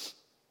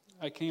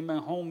I came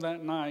back home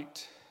that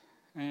night,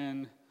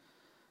 and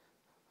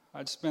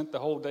I'd spent the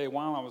whole day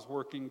while I was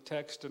working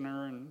texting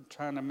her and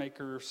trying to make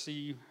her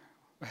see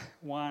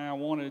why I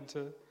wanted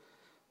to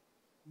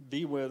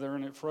be with her,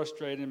 and it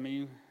frustrated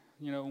me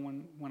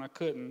when I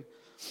couldn't.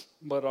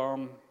 But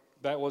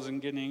that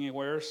wasn't getting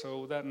anywhere.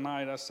 So that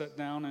night I sat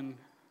down and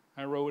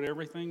I wrote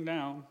everything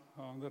down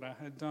that I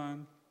had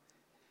done.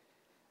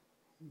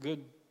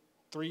 Good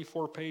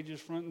 3-4 pages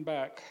front and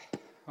back.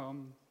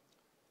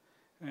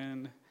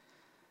 And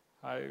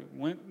I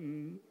went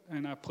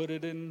and I put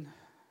it in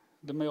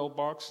the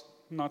mailbox,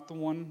 not the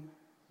one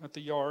at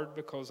the yard,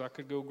 because I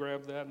could go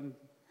grab that and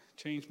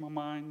change my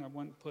mind. I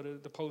went and put it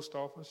at the post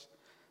office,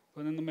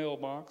 put it in the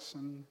mailbox,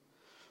 and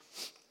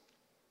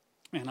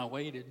I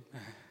waited.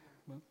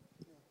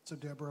 So,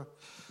 Deborah,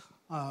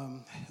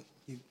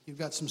 you've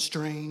got some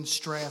strain,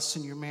 stress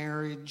in your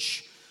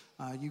marriage.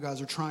 You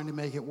guys are trying to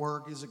make it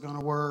work. Is it going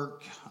to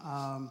work?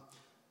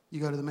 You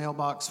go to the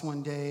mailbox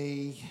one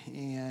day,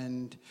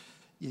 and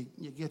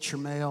you get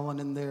your mail, and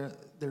in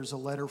there's a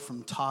letter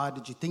from Todd.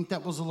 Did you think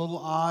that was a little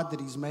odd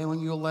that he's mailing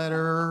you a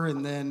letter?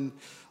 And then,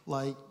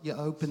 like, you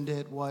opened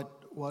it.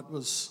 What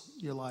was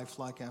your life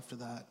like after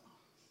that?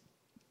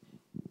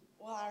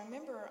 Well, I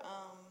remember,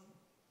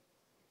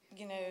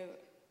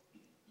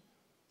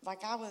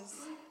 like I was,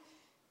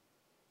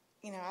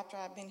 after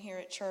I'd been here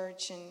at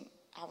church and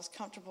I was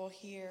comfortable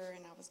here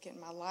and I was getting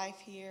my life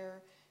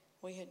here.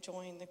 We had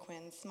joined the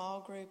Quinn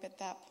small group at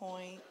that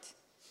point.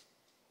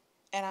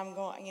 And I'm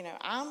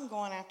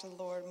going after the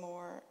Lord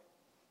more.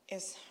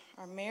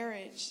 Our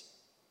marriage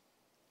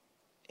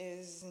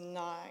is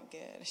not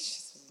good.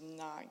 It's just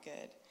not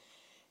good.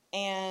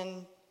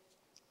 And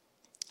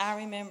I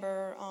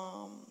remember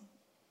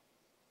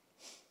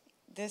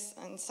this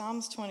in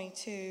Psalms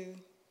 22,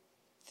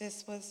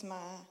 this was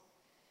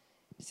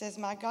it says,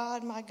 my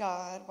God,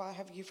 why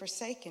have you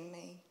forsaken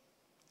me?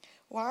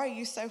 Why are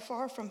you so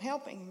far from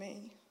helping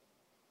me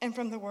and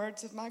from the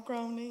words of my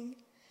groaning?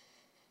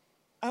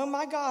 Oh,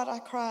 my God, I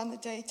cry in the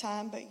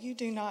daytime, but you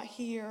do not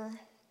hear.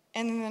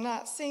 And in the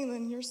night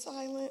season, you're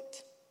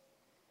silent.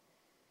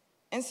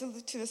 And so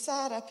to the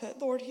side I put,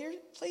 Lord,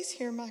 please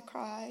hear my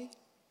cry.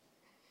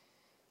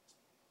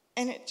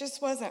 And it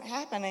just wasn't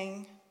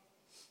happening.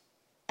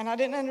 And I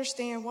didn't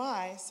understand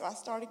why. So I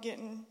started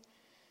getting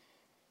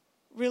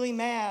really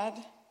mad.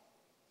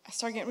 I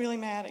started getting really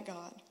mad at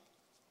God.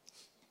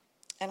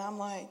 And I'm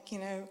like,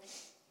 I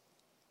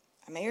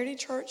married a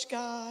church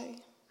guy.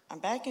 I'm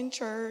back in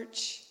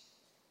church.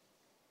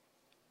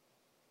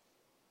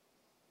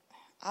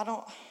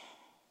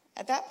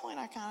 At that point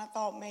I kind of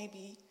thought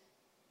maybe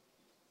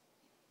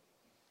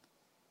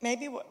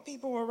what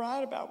people were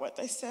right about what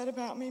they said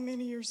about me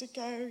many years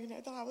ago,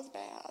 that I was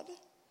bad.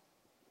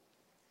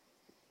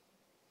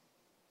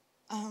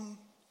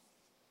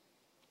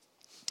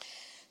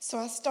 So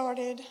I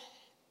started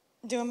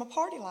doing my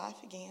party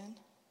life again.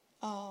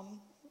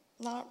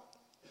 Not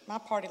my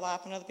party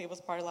life and other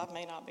people's party life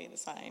may not be the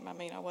same. I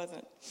mean, I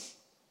wasn't,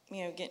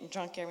 getting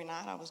drunk every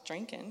night. I was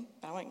drinking,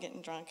 but I wasn't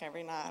getting drunk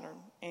every night or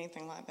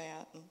anything like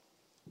that. And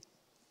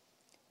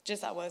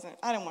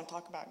I didn't want to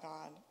talk about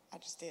God. I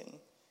just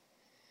didn't.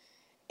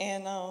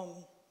 And, I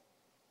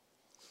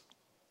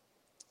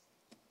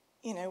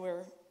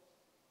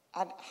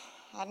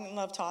didn't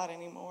love Todd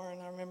anymore.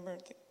 And I remember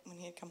when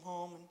he had come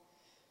home and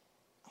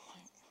I'm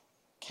like,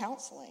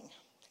 counseling.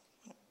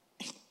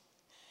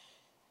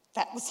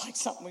 That was like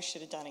something we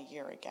should have done a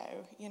year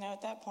ago.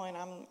 At that point,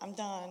 I'm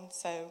done.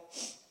 So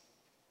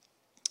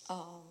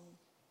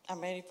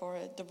I'm ready for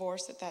a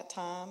divorce at that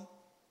time.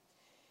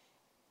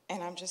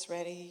 And I'm just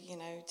ready,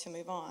 to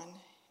move on.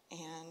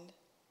 And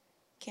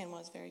Ken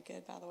was very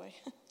good, by the way.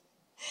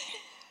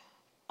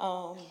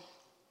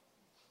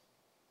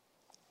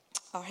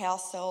 Our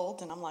house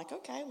sold, and I'm like,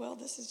 okay, well,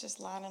 this is just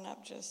lining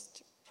up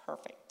just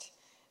perfect.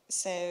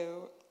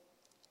 So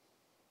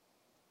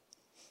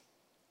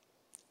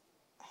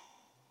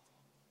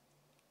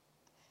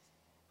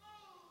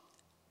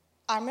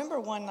I remember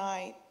one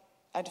night,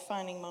 a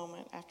defining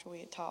moment after we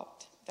had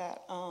talked,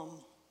 that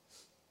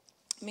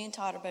me and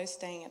Todd are both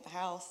staying at the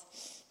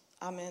house.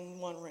 I'm in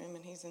one room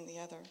and he's in the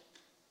other.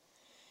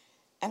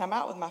 And I'm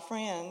out with my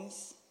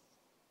friends,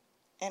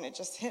 and it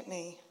just hit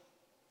me.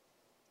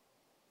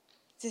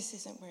 This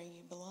isn't where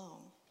you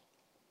belong.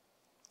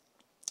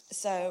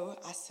 So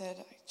I said,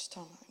 I just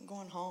told them, I'm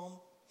going home.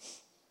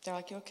 They're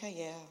like, you okay?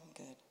 Yeah, I'm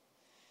good.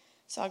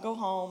 So I go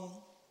home,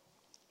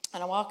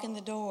 and I walk in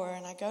the door,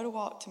 and I go to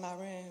walk to my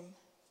room.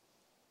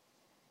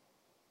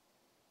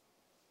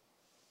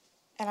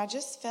 And I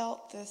just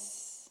felt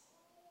this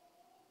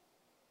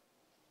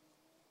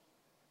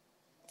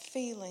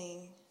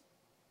feeling.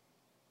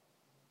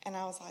 And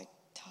I was like,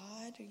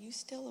 Todd, are you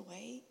still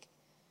awake?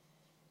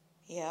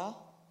 Yeah.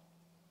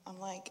 I'm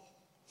like,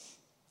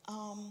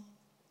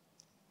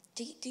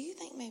 do you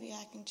think maybe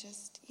I can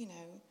just,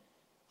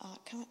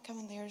 come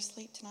in there to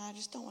sleep tonight? I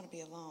just don't want to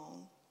be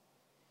alone.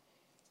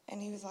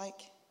 And he was like,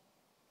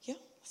 yeah,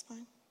 that's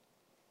fine.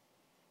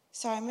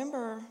 So I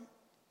remember,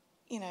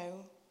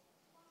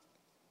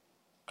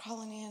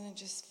 calling in and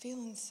just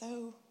feeling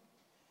so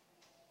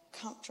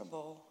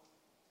comfortable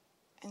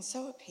and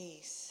so at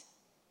peace.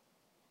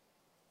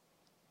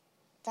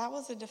 That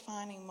was a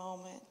defining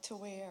moment to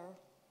where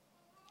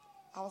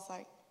I was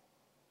like,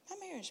 my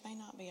marriage may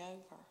not be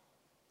over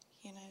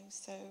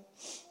So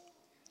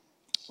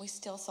we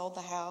still sold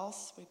the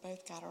house. We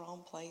both got our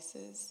own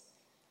places.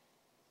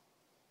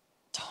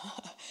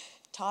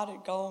 Todd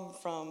had gone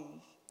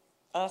from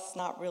us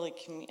not really,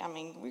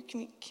 we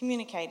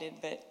communicated,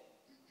 but,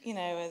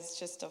 as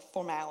just a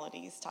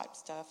formalities type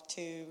stuff,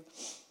 to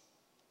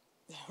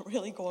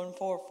really going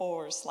full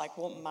force, like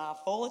wanting my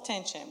full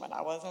attention when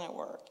I wasn't at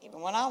work, even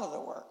when I was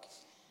at work.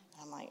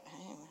 I'm like,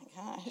 oh my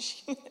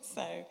gosh.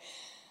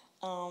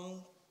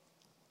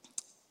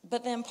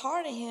 But then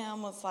part of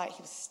him was like,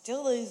 he was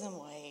still losing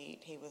weight.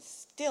 He was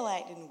still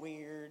acting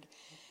weird.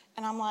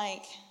 And I'm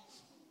like,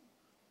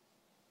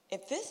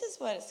 if this is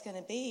what it's going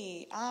to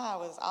be, I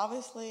was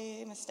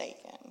obviously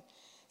mistaken.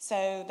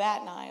 So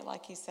that night,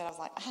 like you said, I was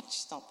like, I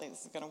just don't think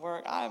this is going to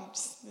work.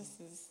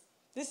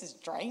 This is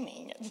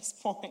draining at this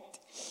point.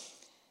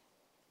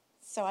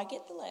 So I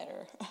get the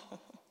letter.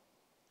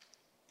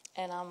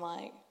 And I'm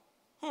like,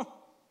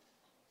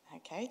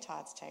 okay,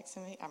 Todd's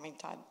texting me.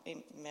 Todd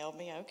emailed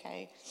me,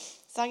 okay.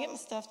 So I get my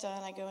stuff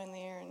done. I go in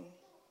there and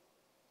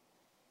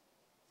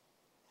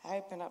I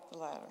open up the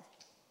letter.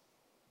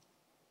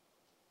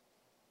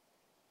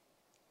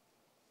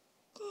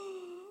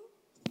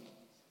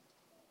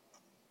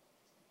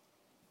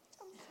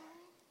 I'm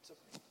sorry. It's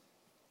okay.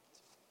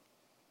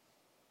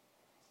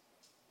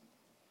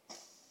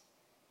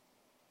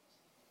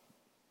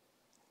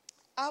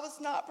 I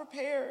was not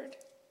prepared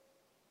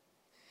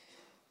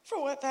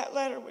for what that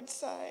letter would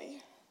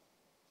say.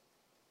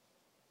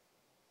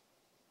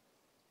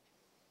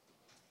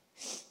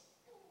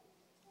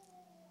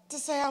 To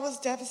say I was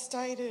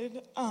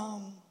devastated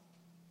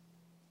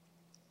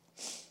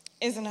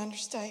is an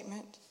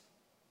understatement.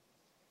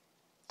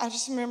 I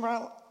just remember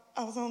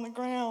I was on the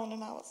ground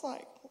and I was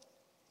like,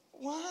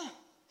 why?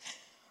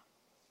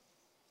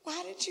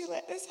 Why did you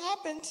let this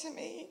happen to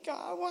me,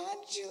 God? Why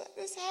did you let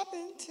this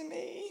happen to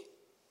me?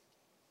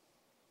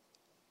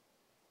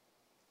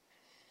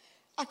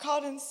 I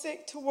called in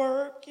sick to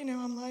work.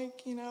 I'm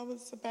like, I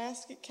was a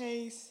basket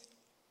case.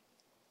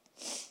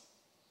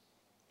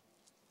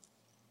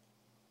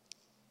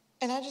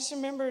 And I just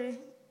remember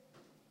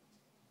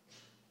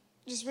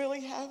just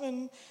really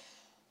having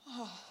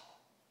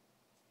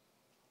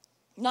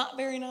not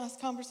very nice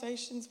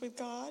conversations with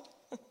God.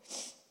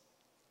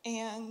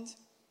 And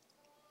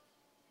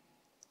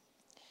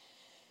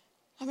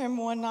I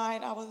remember one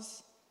night I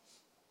was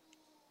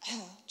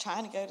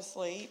trying to go to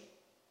sleep,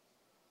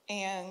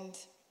 and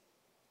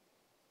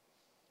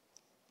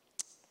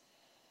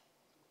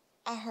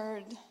I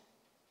heard,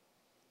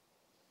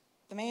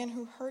 the man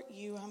who hurt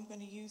you, I'm going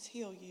to use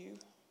heal you.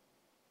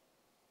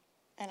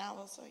 And I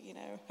was,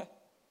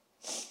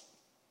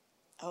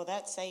 oh,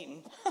 that's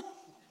Satan.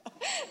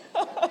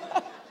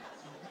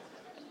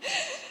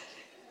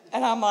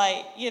 And I'm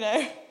like,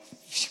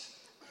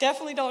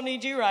 definitely don't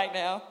need you right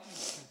now.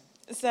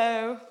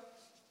 So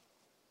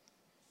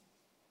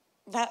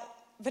but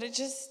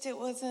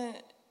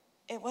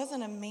it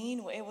wasn't a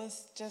mean way. It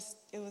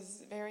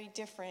was very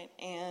different.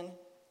 And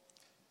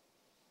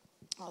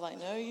I was like,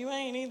 no, you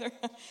ain't either.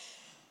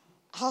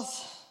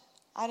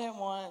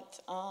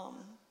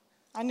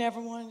 I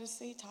never wanted to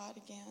see Todd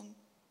again.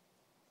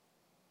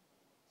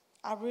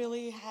 I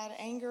really had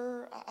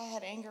anger. I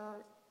had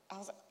anger. I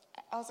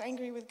was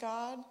angry with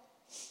God.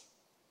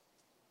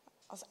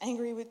 I was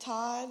angry with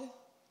Todd.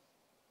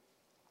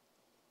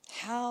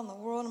 How in the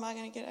world am I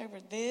going to get over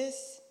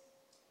this?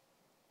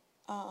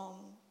 A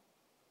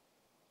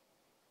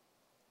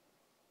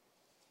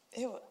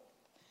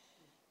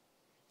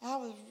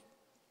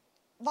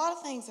lot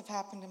of things have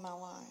happened in my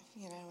life,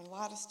 and a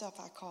lot of stuff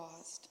I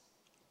caused.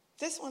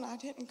 This one I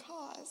didn't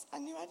cause. I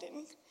knew I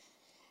didn't.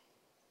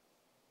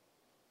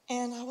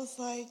 And I was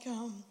like,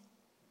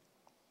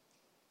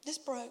 this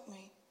broke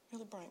me,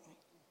 really broke me.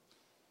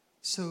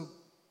 So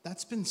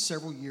that's been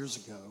several years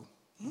ago,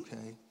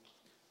 okay?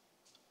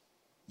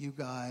 You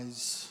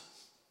guys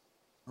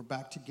are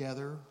back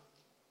together.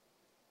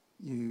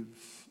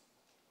 You've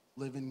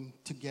living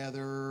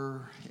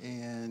together,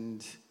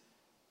 and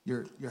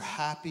you're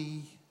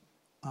happy,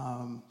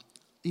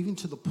 even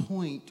to the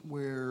point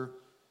where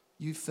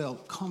you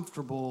felt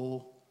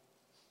comfortable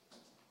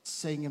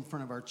saying in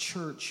front of our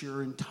church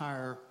your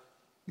entire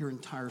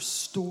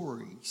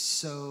story.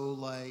 So,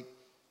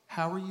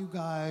 how are you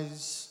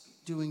guys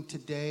doing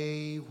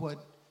today? What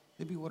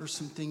are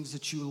some things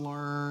that you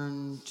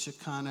learned to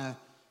kind of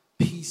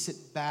piece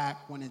it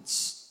back when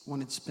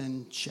it's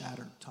been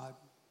shattered, Todd?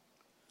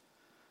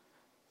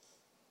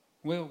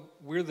 Well,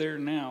 we're there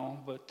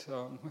now, but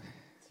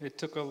it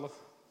took a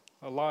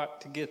lot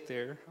to get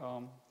there.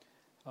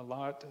 A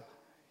lot,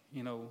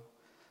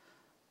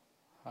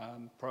 I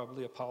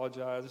probably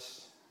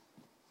apologize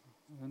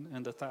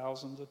in the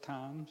thousands of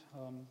times.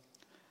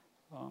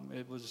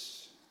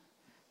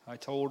 I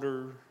told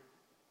her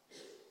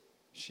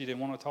she didn't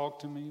want to talk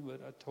to me, but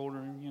I told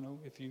her,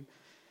 if you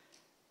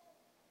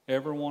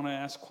ever want to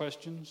ask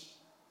questions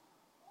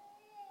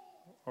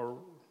or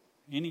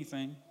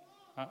anything,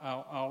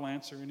 I'll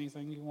answer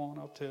anything you want.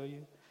 I'll tell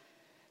you.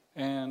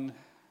 And for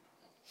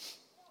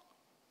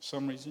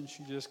some reason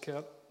she just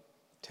kept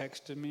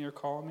texted me or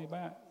called me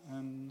back.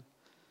 And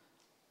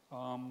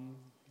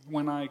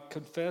when I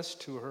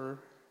confessed to her,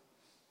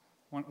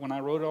 when I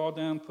wrote it all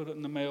down, put it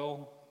in the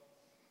mail,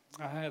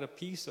 I had a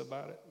peace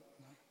about it.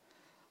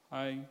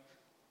 I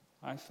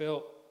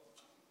felt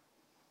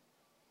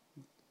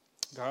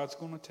God's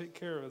going to take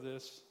care of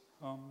this.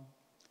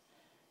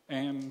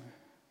 And,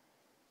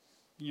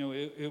 you know,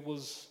 it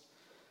was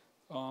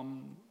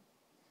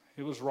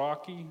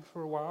rocky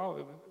for a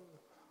while,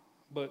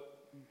 but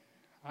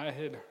I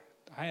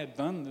had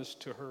done this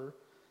to her,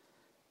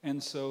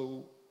 and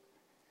so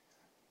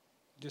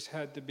just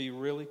had to be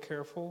really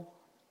careful.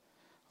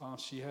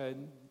 She had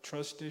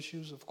trust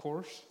issues, of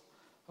course,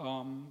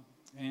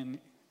 and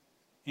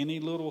any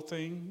little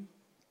thing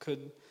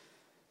could,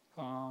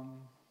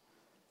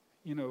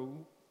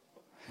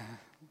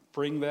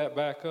 bring that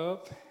back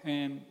up,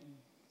 and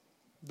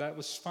that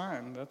was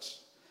fine.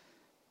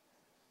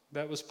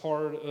 That was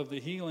part of the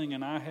healing,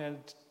 and I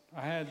had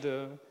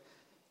to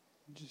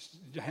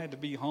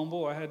be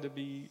humble. I had to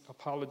be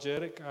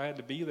apologetic. I had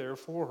to be there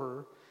for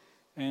her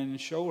and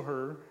show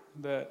her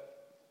that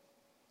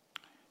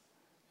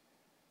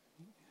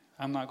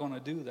I'm not going to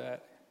do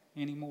that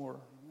anymore,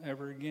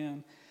 ever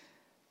again.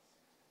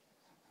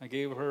 I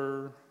gave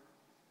her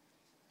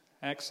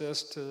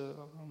access to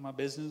my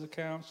business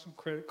accounts,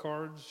 credit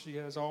cards. She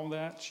has all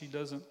that. She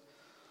doesn't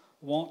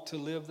want to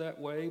live that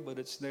way, but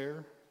it's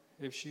there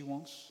if she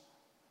wants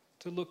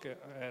to look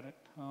at it.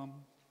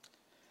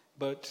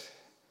 But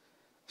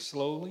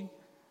slowly,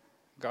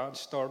 God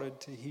started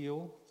to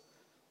heal.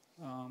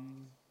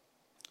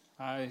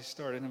 I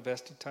started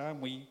investing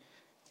time. We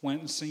went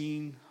and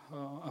seen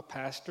a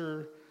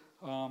pastor.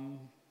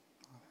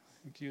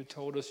 You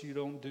told us you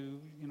don't do,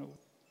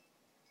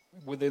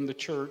 within the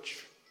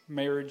church,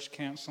 marriage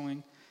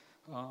counseling.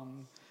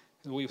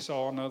 We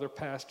saw another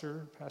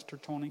pastor, Pastor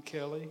Tony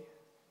Kelly.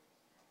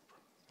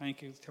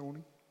 Thank you,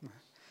 Tony.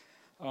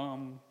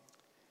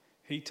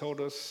 He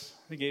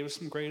gave us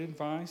some great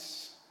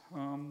advice.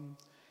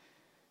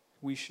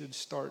 We should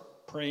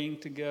start praying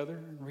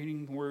together,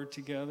 reading the Word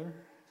together.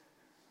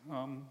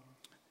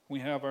 We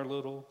have our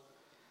little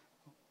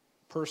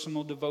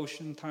personal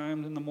devotion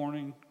times in the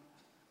morning,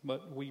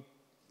 but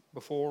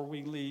before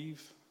we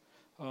leave,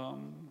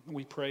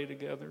 we pray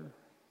together.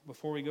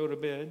 Before we go to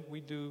bed, we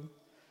do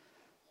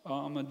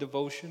a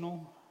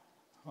devotional,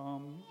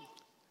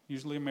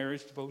 usually a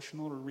marriage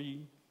devotional, to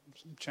read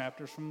some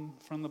chapters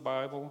from the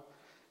Bible,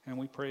 and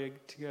we pray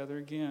together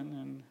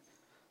again,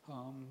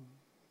 and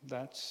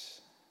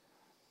that's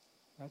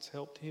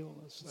helped heal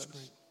us. That's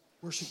great.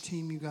 Worship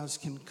team, you guys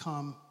can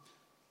come.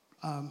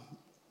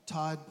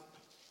 Todd,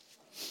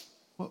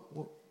 what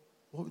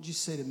would you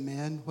say to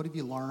men? What have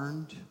you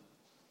learned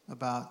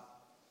about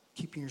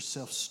keeping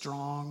yourself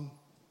strong,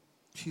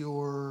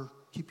 pure,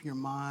 keeping your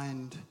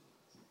mind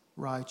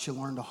right? You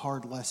learned a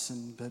hard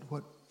lesson, but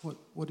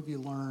what have you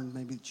learned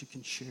maybe that you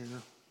can share?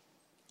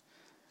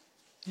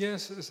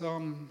 Yes, it's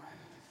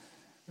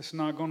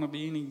not going to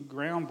be any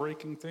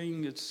groundbreaking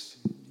thing.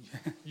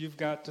 You've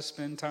got to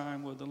spend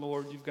time with the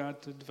Lord. You've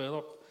got to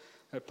develop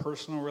a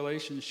personal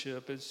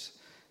relationship. It's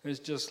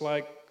just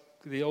like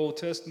the Old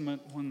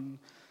Testament, when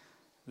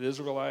the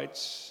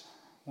Israelites,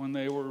 when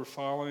they were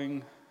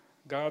following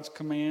God's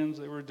commands,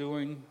 they were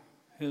doing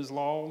His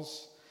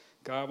laws.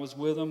 God was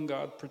with them.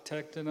 God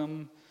protected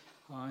them.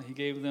 He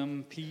gave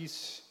them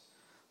peace.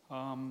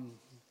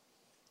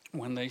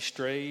 When they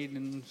strayed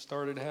and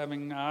started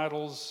having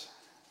idols,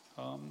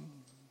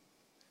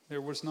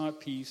 there was not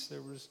peace.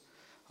 There was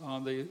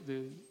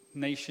the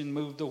nation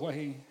moved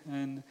away,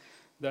 and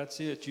that's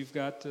it. You've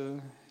got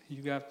to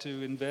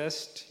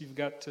invest. You've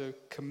got to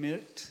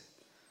commit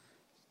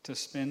to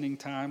spending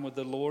time with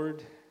the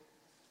Lord.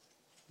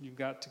 You've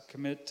got to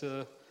commit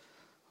to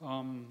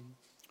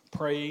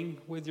praying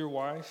with your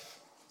wife.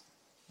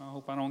 I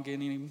hope I don't get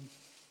any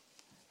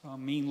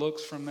mean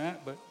looks from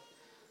that, but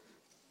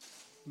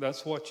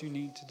that's what you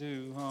need to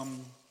do.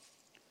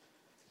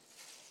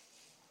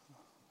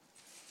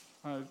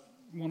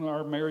 One of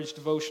our marriage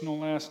devotional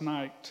last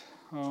night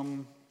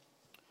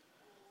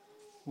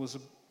was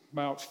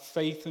about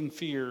faith and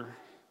fear.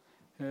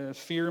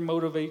 Fear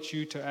motivates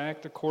you to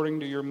act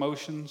according to your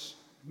emotions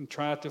and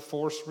try to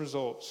force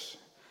results.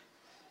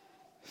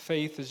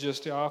 Faith is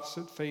just the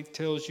opposite. Faith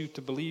tells you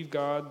to believe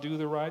God, do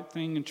the right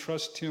thing, and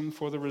trust Him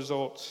for the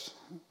results.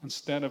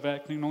 Instead of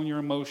acting on your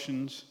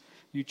emotions,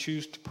 you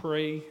choose to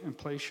pray and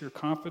place your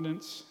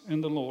confidence in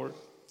the Lord.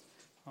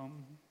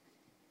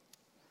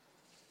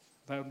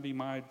 That would be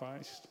my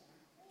advice.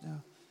 Yeah.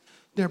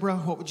 Deborah,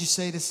 what would you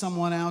say to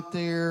someone out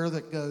there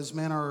that goes,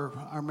 man,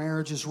 our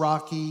marriage is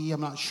rocky,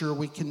 I'm not sure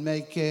we can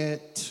make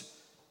it?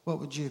 What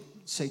would you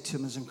say to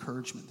them as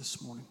encouragement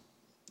this morning?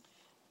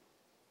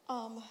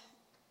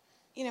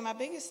 My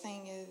biggest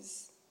thing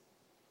is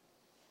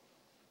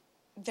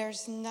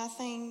there's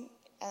nothing,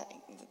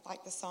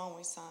 like the song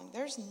we sung,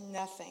 there's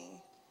nothing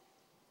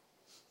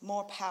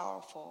more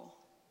powerful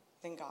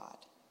than God.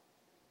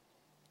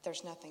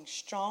 There's nothing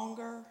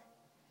stronger.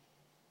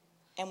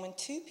 And when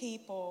two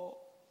people,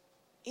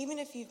 even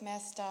if you've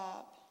messed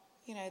up,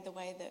 the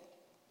way that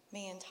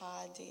me and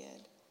Todd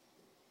did.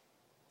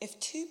 If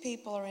two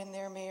people are in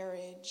their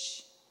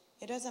marriage,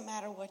 it doesn't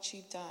matter what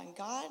you've done.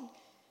 God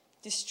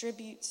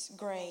distributes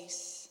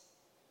grace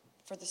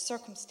for the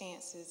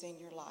circumstances in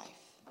your life.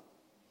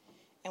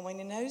 And when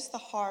he knows the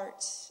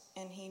hearts,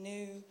 and he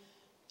knew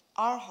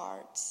our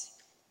hearts,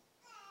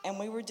 and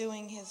we were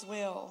doing his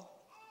will,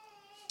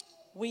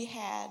 we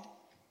had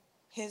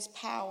his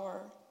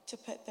power to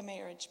put the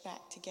marriage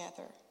back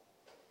together.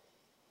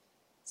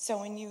 So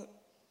when you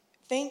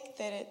think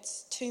that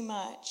it's too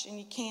much and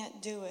you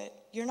can't do it,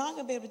 you're not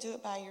going to be able to do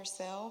it by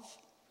yourself,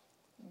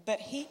 but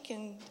he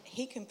can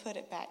put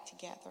it back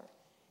together.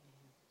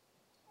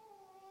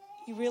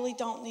 You really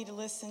don't need to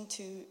listen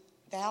to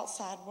the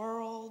outside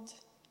world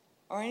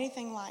or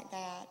anything like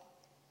that.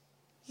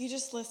 You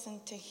just listen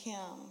to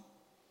him.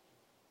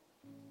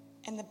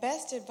 And the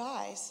best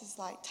advice is,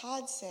 like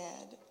Todd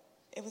said,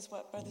 it was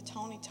what Brother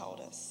Tony told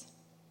us.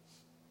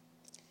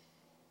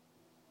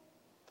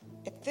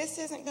 If this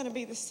isn't going to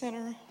be the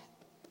center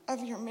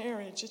of your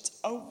marriage, it's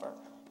over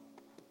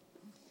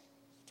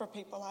for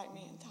people like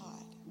me and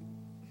Todd.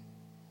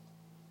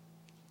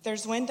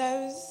 There's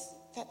windows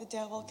that the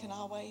devil can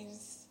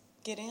always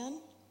get in.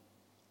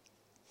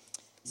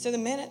 So the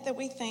minute that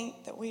we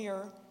think that we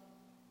are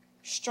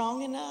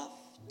strong enough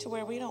to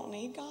where we don't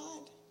need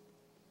God,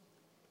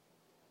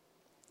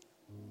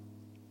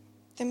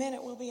 the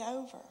minute will be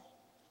over.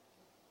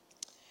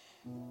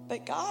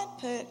 But God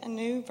put a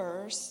new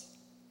verse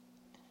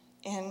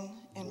in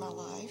my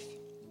life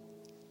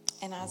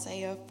in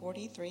Isaiah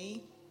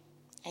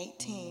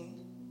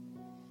 43:18.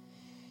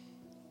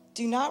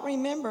 Do not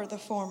remember the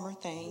former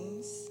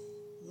things,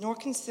 nor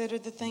consider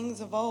the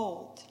things of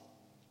old.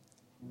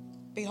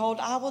 Behold,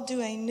 I will do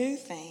a new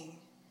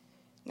thing.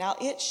 Now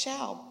it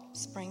shall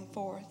spring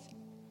forth.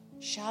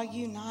 Shall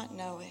you not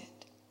know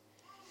it?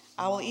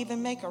 I will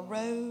even make a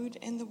road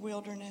in the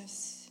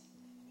wilderness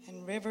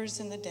and rivers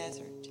in the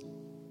desert.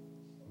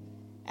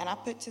 And I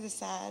put to the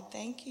side,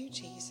 thank you,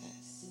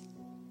 Jesus.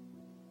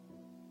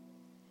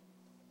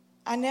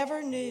 I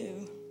never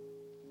knew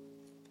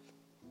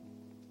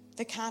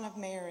the kind of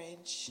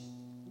marriage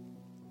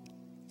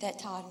that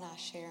Todd and I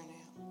share now.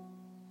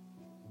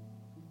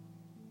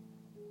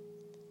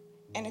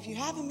 And if you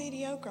have a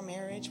mediocre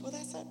marriage, well,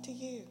 that's up to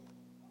you.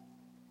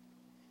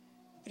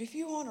 But if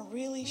you want a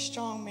really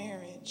strong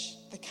marriage,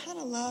 the kind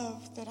of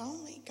love that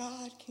only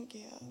God can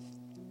give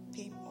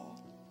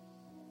people,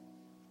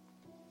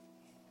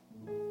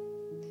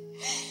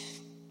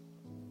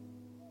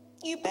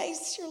 you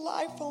base your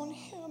life on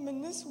him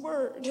and this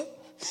word,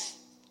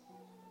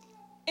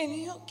 and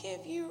he'll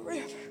give you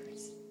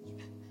rivers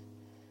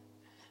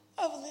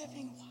of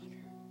living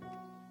water.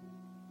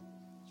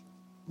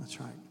 That's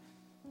right.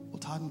 Well,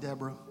 Todd and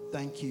Deborah,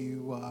 thank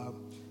you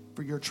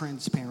for your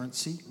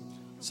transparency.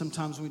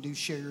 Sometimes when we do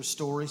share your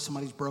story,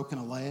 somebody's broken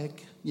a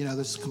leg. You know,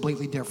 this is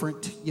completely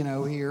different,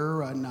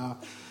 here. And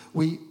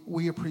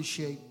we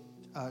appreciate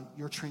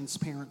your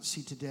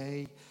transparency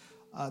today.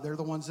 They're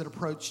the ones that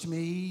approached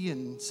me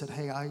and said,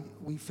 hey,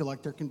 we feel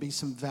like there can be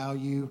some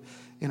value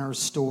in our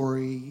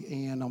story.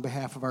 And on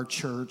behalf of our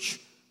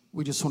church,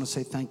 we just want to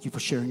say thank you for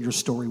sharing your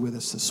story with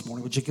us this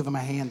morning. Would you give them a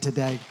hand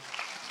today?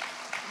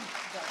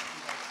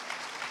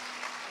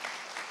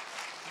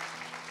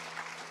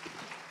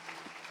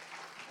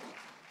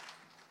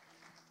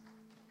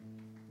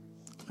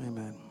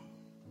 Amen.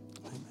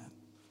 Amen.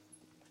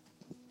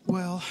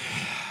 Well,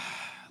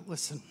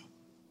 listen,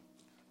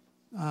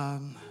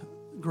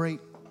 great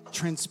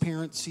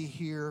transparency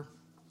here.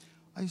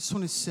 I just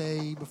want to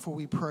say before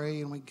we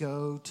pray and we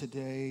go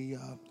today,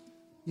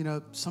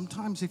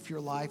 sometimes if your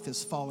life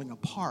is falling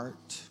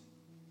apart,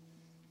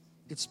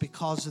 it's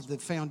because of the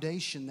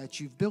foundation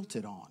that you've built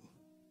it on.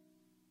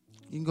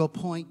 You can go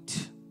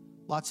point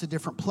lots of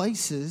different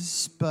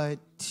places, but,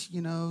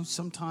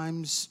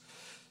 sometimes,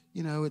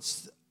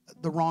 it's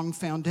the wrong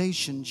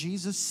foundation.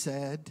 Jesus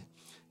said,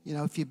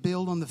 if you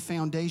build on the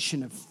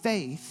foundation of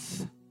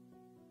faith,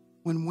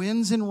 when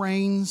winds and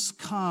rains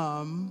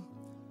come,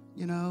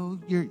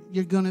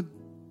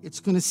 it's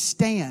gonna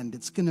stand.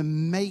 It's gonna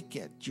make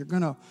it. You're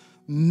gonna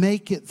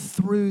make it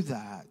through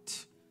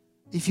that.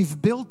 If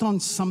you've built on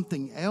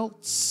something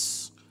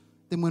else,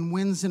 then when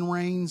winds and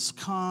rains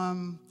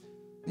come,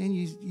 then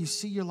you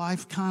see your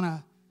life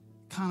kind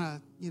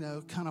of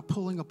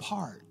pulling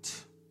apart.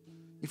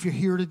 If you're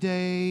here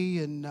today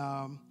and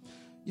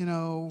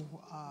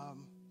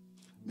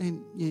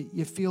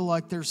you feel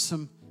like there's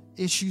some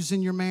issues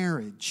in your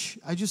marriage,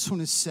 I just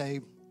want to say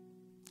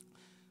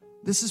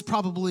this is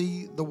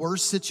probably the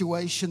worst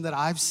situation that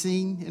I've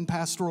seen in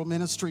pastoral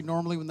ministry.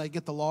 Normally when they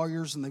get the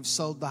lawyers and they've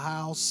sold the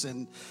house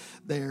and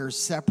they're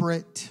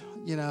separate,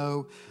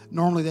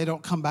 normally they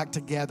don't come back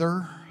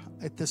together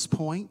at this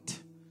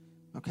point,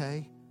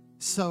 okay?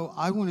 So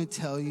I want to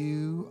tell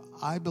you,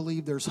 I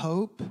believe there's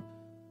hope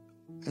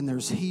and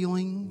there's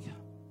healing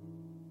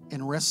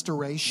and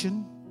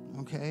restoration,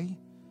 okay?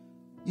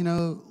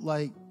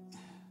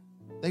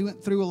 They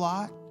went through a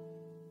lot,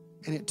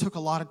 and it took a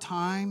lot of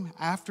time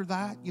after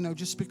that.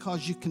 Just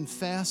because you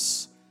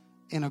confess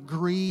and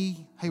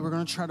agree, hey, we're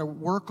going to try to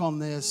work on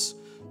this,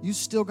 you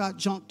still got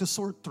junk to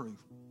sort through.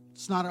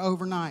 It's not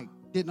overnight.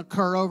 Didn't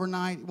occur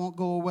overnight. It won't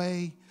go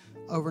away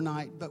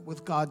overnight. But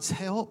with God's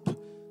help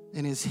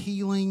and His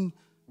healing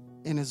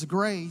and His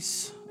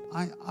grace,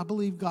 I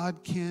believe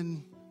God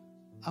can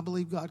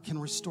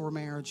restore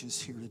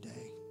marriages here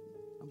today.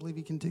 I believe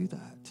He can do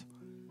that.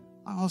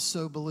 I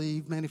also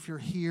believe, man, if you're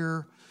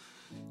here,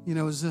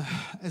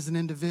 as an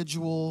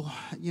individual,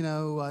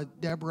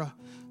 Deborah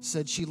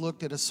said she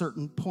looked at a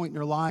certain point in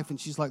her life and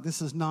she's like,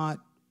 this is not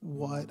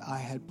what I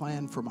had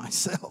planned for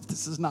myself.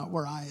 This is not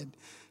where I had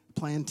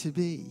planned to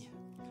be.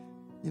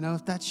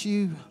 If that's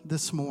you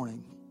this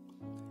morning,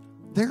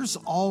 there's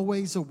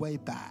always a way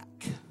back,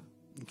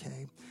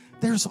 okay?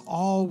 There's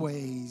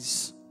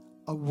always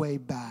a way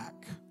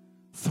back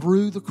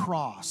through the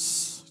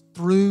cross,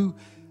 through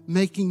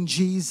making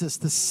Jesus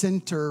the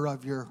center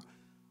of your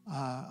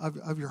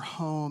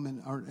home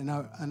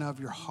and of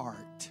your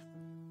heart.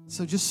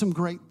 So just some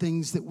great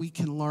things that we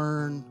can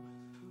learn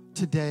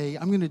today.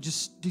 I'm going to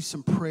just do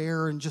some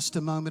prayer in just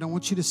a moment. I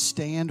want you to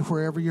stand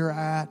wherever you're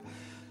at.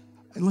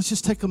 And let's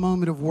just take a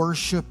moment of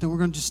worship. Then we're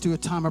going to just do a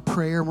time of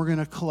prayer. And we're going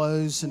to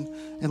close and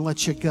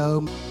let you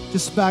go.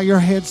 Just bow your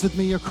heads with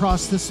me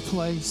across this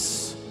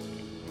place.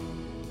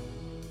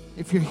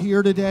 If you're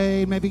here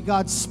today, maybe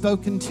God's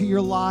spoken to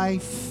your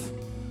life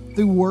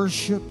through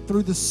worship,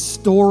 through the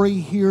story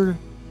here.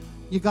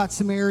 You got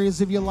some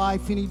areas of your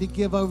life you need to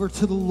give over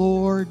to the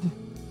Lord.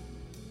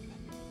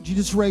 Would you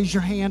just raise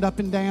your hand up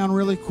and down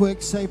really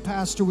quick? Say,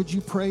 Pastor, would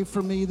you pray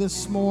for me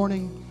this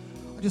morning?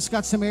 I just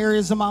got some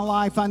areas of my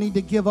life I need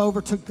to give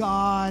over to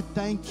God.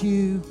 Thank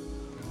you.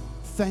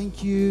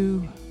 Thank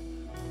you.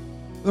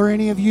 Are there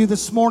any of you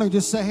this morning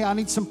just say, hey, I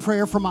need some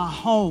prayer for my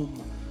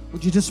home?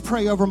 Would you just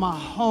pray over my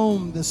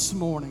home this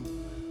morning?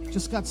 I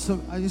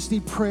just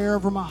need prayer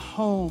over my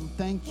home.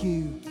 Thank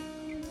you.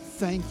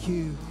 Thank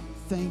you.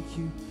 Thank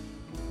you.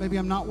 Maybe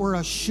I'm not where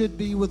I should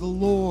be with the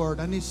Lord.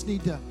 I just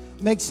need to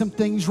make some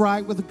things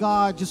right with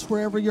God. Just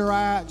wherever you're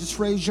at, just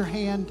raise your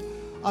hand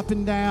up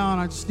and down.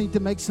 I just need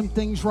to make some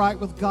things right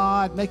with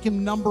God. Make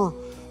Him number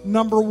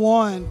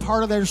one.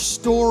 Part of their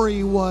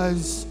story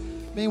was,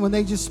 man, when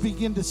they just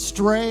begin to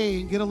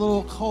stray and get a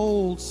little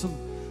cold, some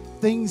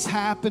things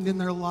happened in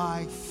their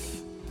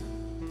life.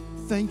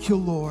 Thank you,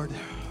 Lord.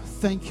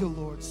 Thank you,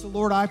 Lord. So,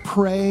 Lord, I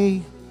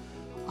pray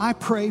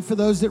for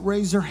those that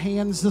raise their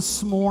hands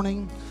this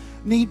morning,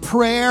 need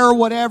prayer,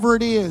 whatever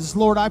it is.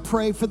 Lord, I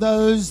pray for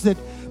those that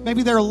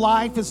maybe their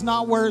life is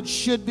not where it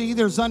should be.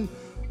 There's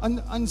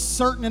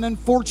uncertain and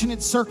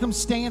unfortunate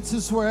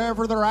circumstances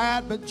wherever they're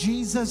at. But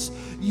Jesus,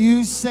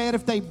 you said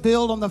if they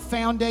build on the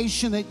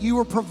foundation that you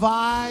will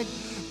provide,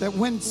 that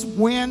when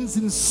winds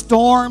and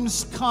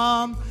storms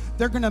come,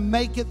 they're going to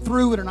make it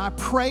through it. And I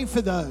pray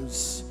for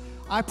those.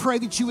 I pray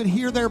that you would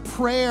hear their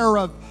prayer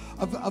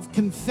of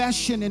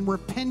confession and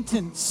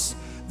repentance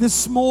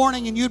this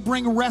morning, and you'd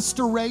bring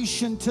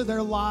restoration to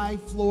their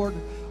life, Lord.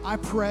 I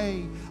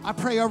pray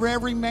over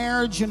every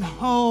marriage and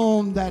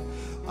home that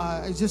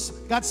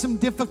just got some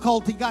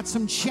difficulty, got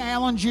some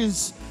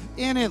challenges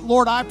in it.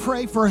 Lord, I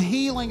pray for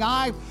healing.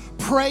 I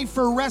pray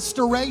for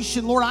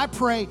restoration. Lord, I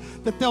pray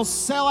that they'll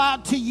sell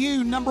out to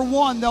you. Number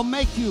one, they'll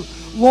make you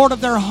Lord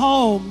of their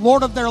home,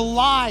 Lord of their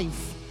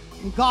life.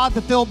 And God,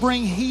 that they'll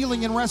bring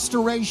healing and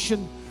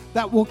restoration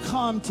that will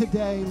come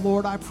today.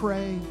 Lord, I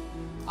pray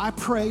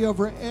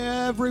over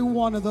every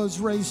one of those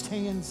raised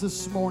hands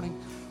this morning.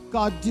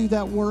 God, do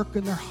that work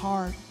in their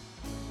heart.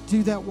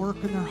 Do that work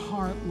in their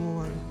heart,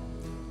 Lord.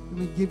 And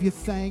we give you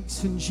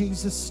thanks in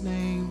Jesus'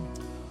 name.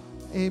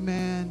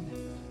 Amen.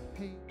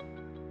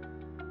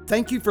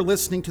 Thank you for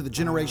listening to the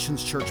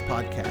Generations Church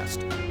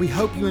podcast. We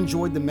hope you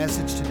enjoyed the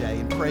message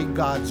today and pray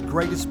God's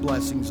greatest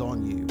blessings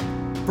on you.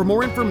 For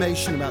more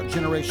information about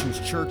Generations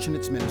Church and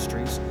its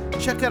ministries,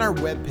 check out our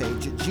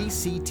webpage at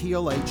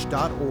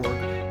gctlh.org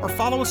or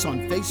follow us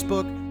on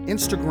Facebook,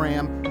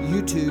 Instagram,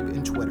 YouTube,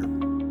 and Twitter.